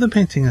 Move the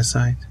painting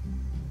aside.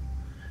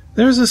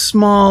 There is a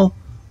small,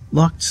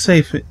 locked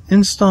safe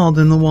installed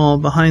in the wall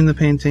behind the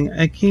painting,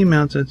 a key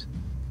mounted.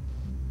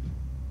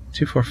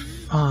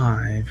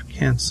 245.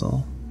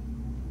 Cancel.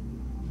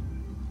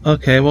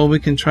 Okay, well, we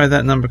can try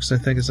that number because I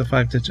think it's a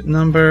 5-digit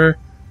number.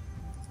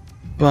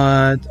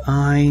 But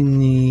I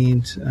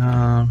need...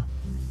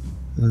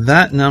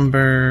 that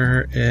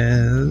number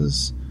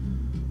is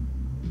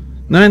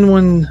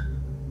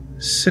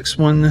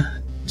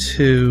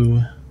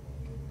 91612.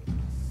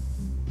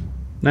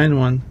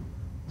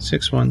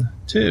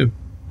 91612.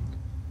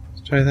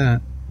 Let's try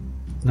that.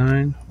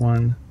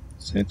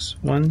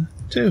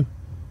 91612.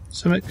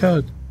 Submit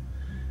code.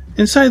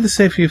 Inside the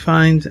safe you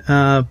find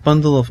a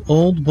bundle of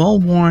old,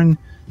 well-worn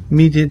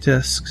media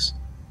discs.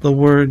 The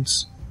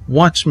words,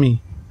 "Watch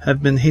Me,"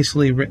 have been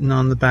hastily written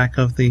on the back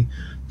of the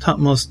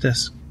topmost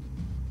disc.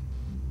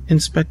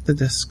 Inspect the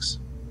discs.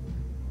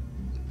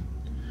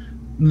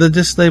 The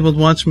disc labeled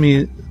 "Watch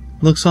Me"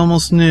 looks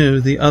almost new.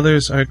 The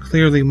others are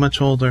clearly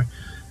much older,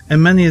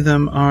 and many of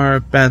them are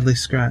badly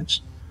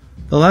scratched.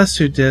 The last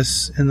 2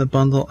 discs in the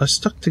bundle are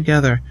stuck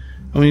together,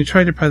 and when you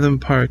try to pry them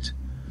apart,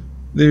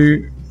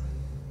 the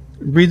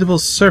readable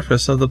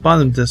surface of the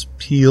bottom disc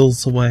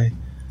peels away.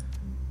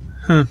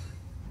 Huh.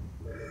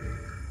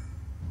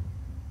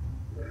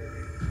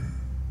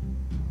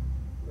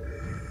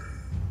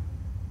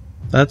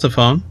 That's a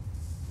phone.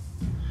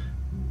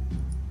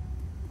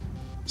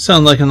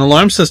 Sound like an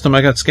alarm system.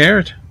 I got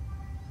scared.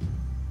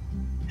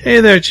 Hey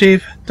there,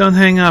 Chief. Don't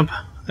hang up.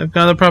 I've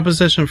got a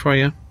proposition for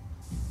you.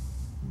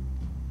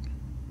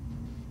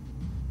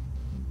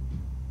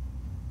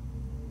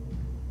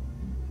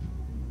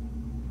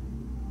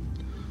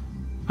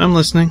 I'm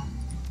listening.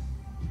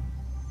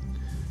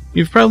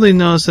 You've probably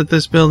noticed that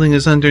this building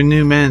is under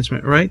new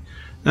management, right?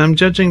 I'm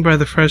judging by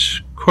the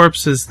fresh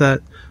corpses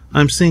that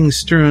I'm seeing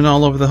strewn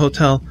all over the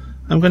hotel.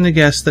 I'm going to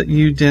guess that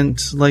you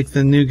didn't like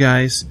the new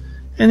guys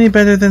any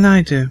better than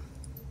I do.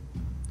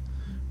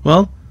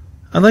 Well,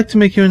 I'd like to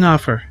make you an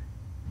offer.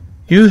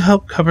 You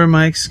help cover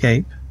my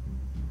escape,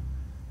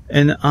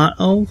 and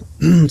I'll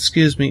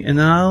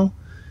I'll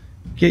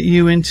get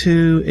you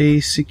into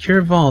a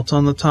secure vault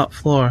on the top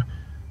floor.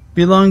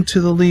 Belong to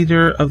the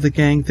leader of the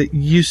gang that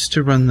used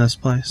to run this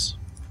place.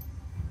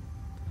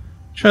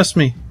 Trust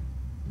me,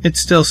 it's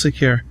still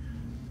secure.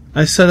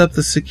 I set up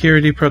the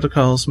security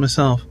protocols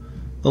myself.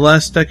 The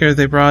last Decker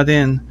they brought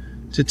in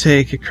to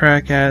take a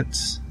crack at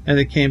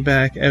it came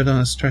back out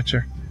on a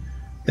stretcher.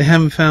 They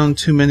haven't found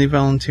too many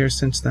volunteers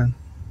since then.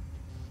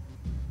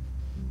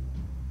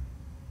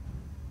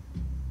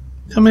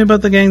 Tell me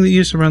about the gang that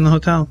used to run the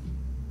hotel.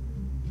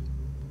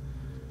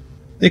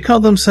 They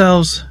called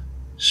themselves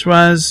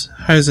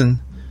Shadowrun,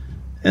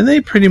 and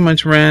they pretty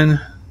much ran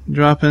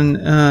dropping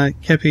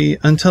Kepi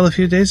until a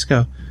few days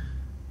ago.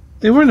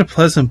 They weren't a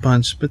pleasant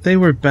bunch, but they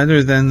were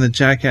better than the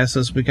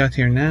jackasses we got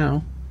here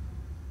now.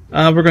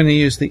 We're going to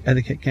use the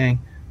etiquette gang.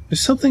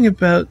 There's something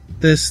about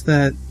this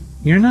that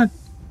you're not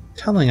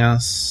telling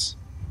us.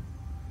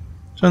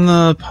 From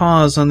the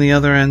pause on the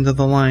other end of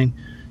the line,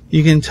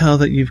 you can tell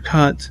that you've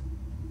caught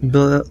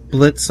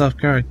Blitz off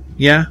guard.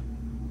 Yeah?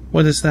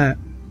 What is that?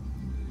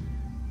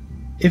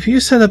 If you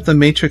set up the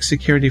matrix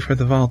security for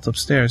the vault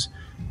upstairs,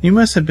 you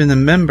must have been a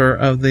member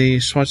of the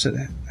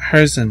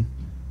Shadowrun.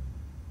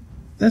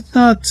 That's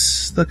not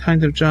the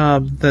kind of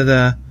job that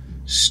a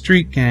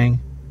street gang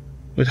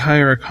would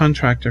hire a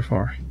contractor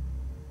for.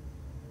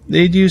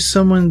 They'd use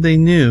someone they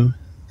knew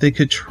they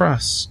could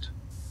trust.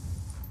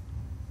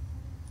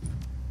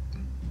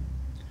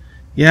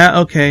 Yeah,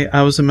 okay,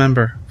 I was a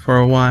member for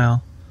a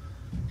while,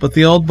 but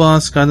the old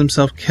boss got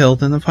himself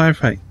killed in a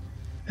firefight,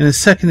 and his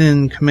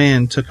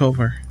second-in-command took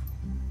over.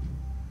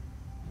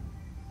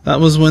 That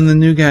was when the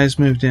new guys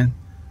moved in.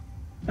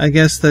 I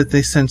guess that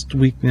they sensed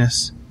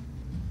weakness.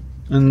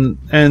 And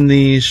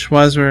the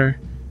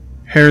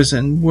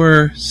Shadowrun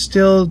were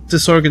still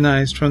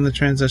disorganized from the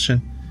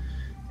transition.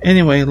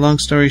 Anyway, long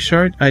story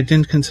short, I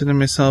didn't consider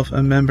myself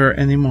a member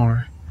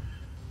anymore.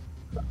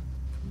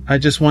 I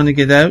just want to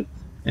get out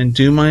and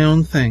do my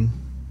own thing.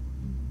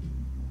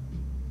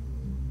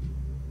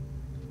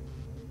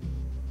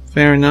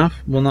 Fair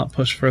enough. We'll not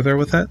push further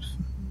with that.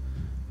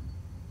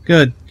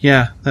 Good.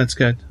 Yeah, that's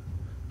good.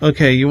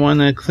 Okay, you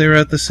want to clear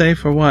out the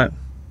safe or what?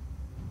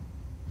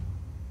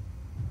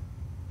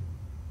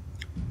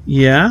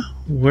 Yeah?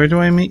 Where do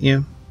I meet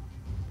you?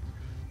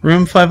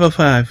 Room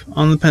 505,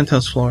 on the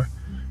penthouse floor.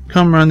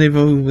 Come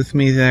rendezvous with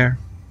me there.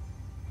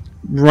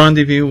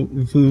 Rendezvous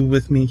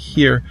with me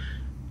here.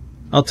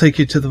 I'll take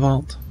you to the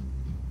vault.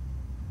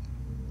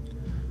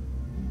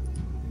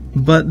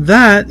 But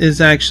that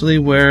is actually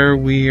where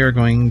we are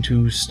going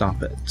to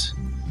stop it.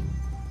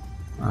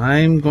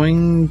 I'm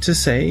going to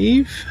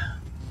save.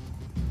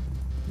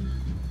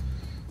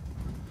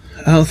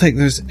 I don't think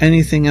there's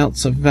anything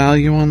else of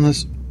value on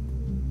this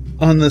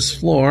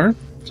floor,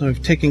 so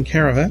I've taken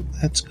care of it.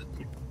 That's good.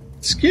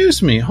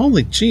 Excuse me,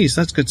 holy jeez,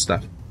 that's good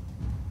stuff.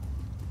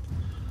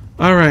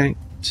 Alright,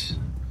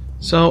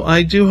 so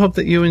I do hope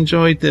that you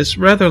enjoyed this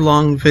rather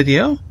long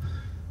video,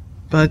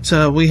 but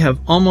we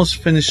have almost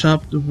finished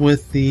up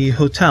with the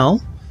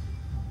hotel,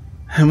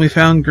 and we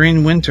found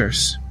Green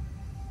Winters.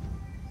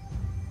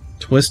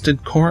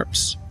 Twisted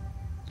corpse.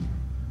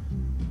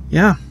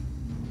 Yeah.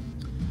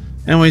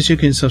 Anyways, you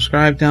can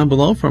subscribe down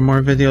below for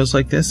more videos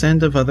like this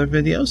and of other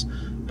videos.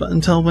 But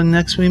until when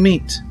next we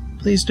meet,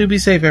 please do be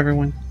safe,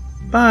 everyone.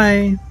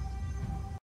 Bye!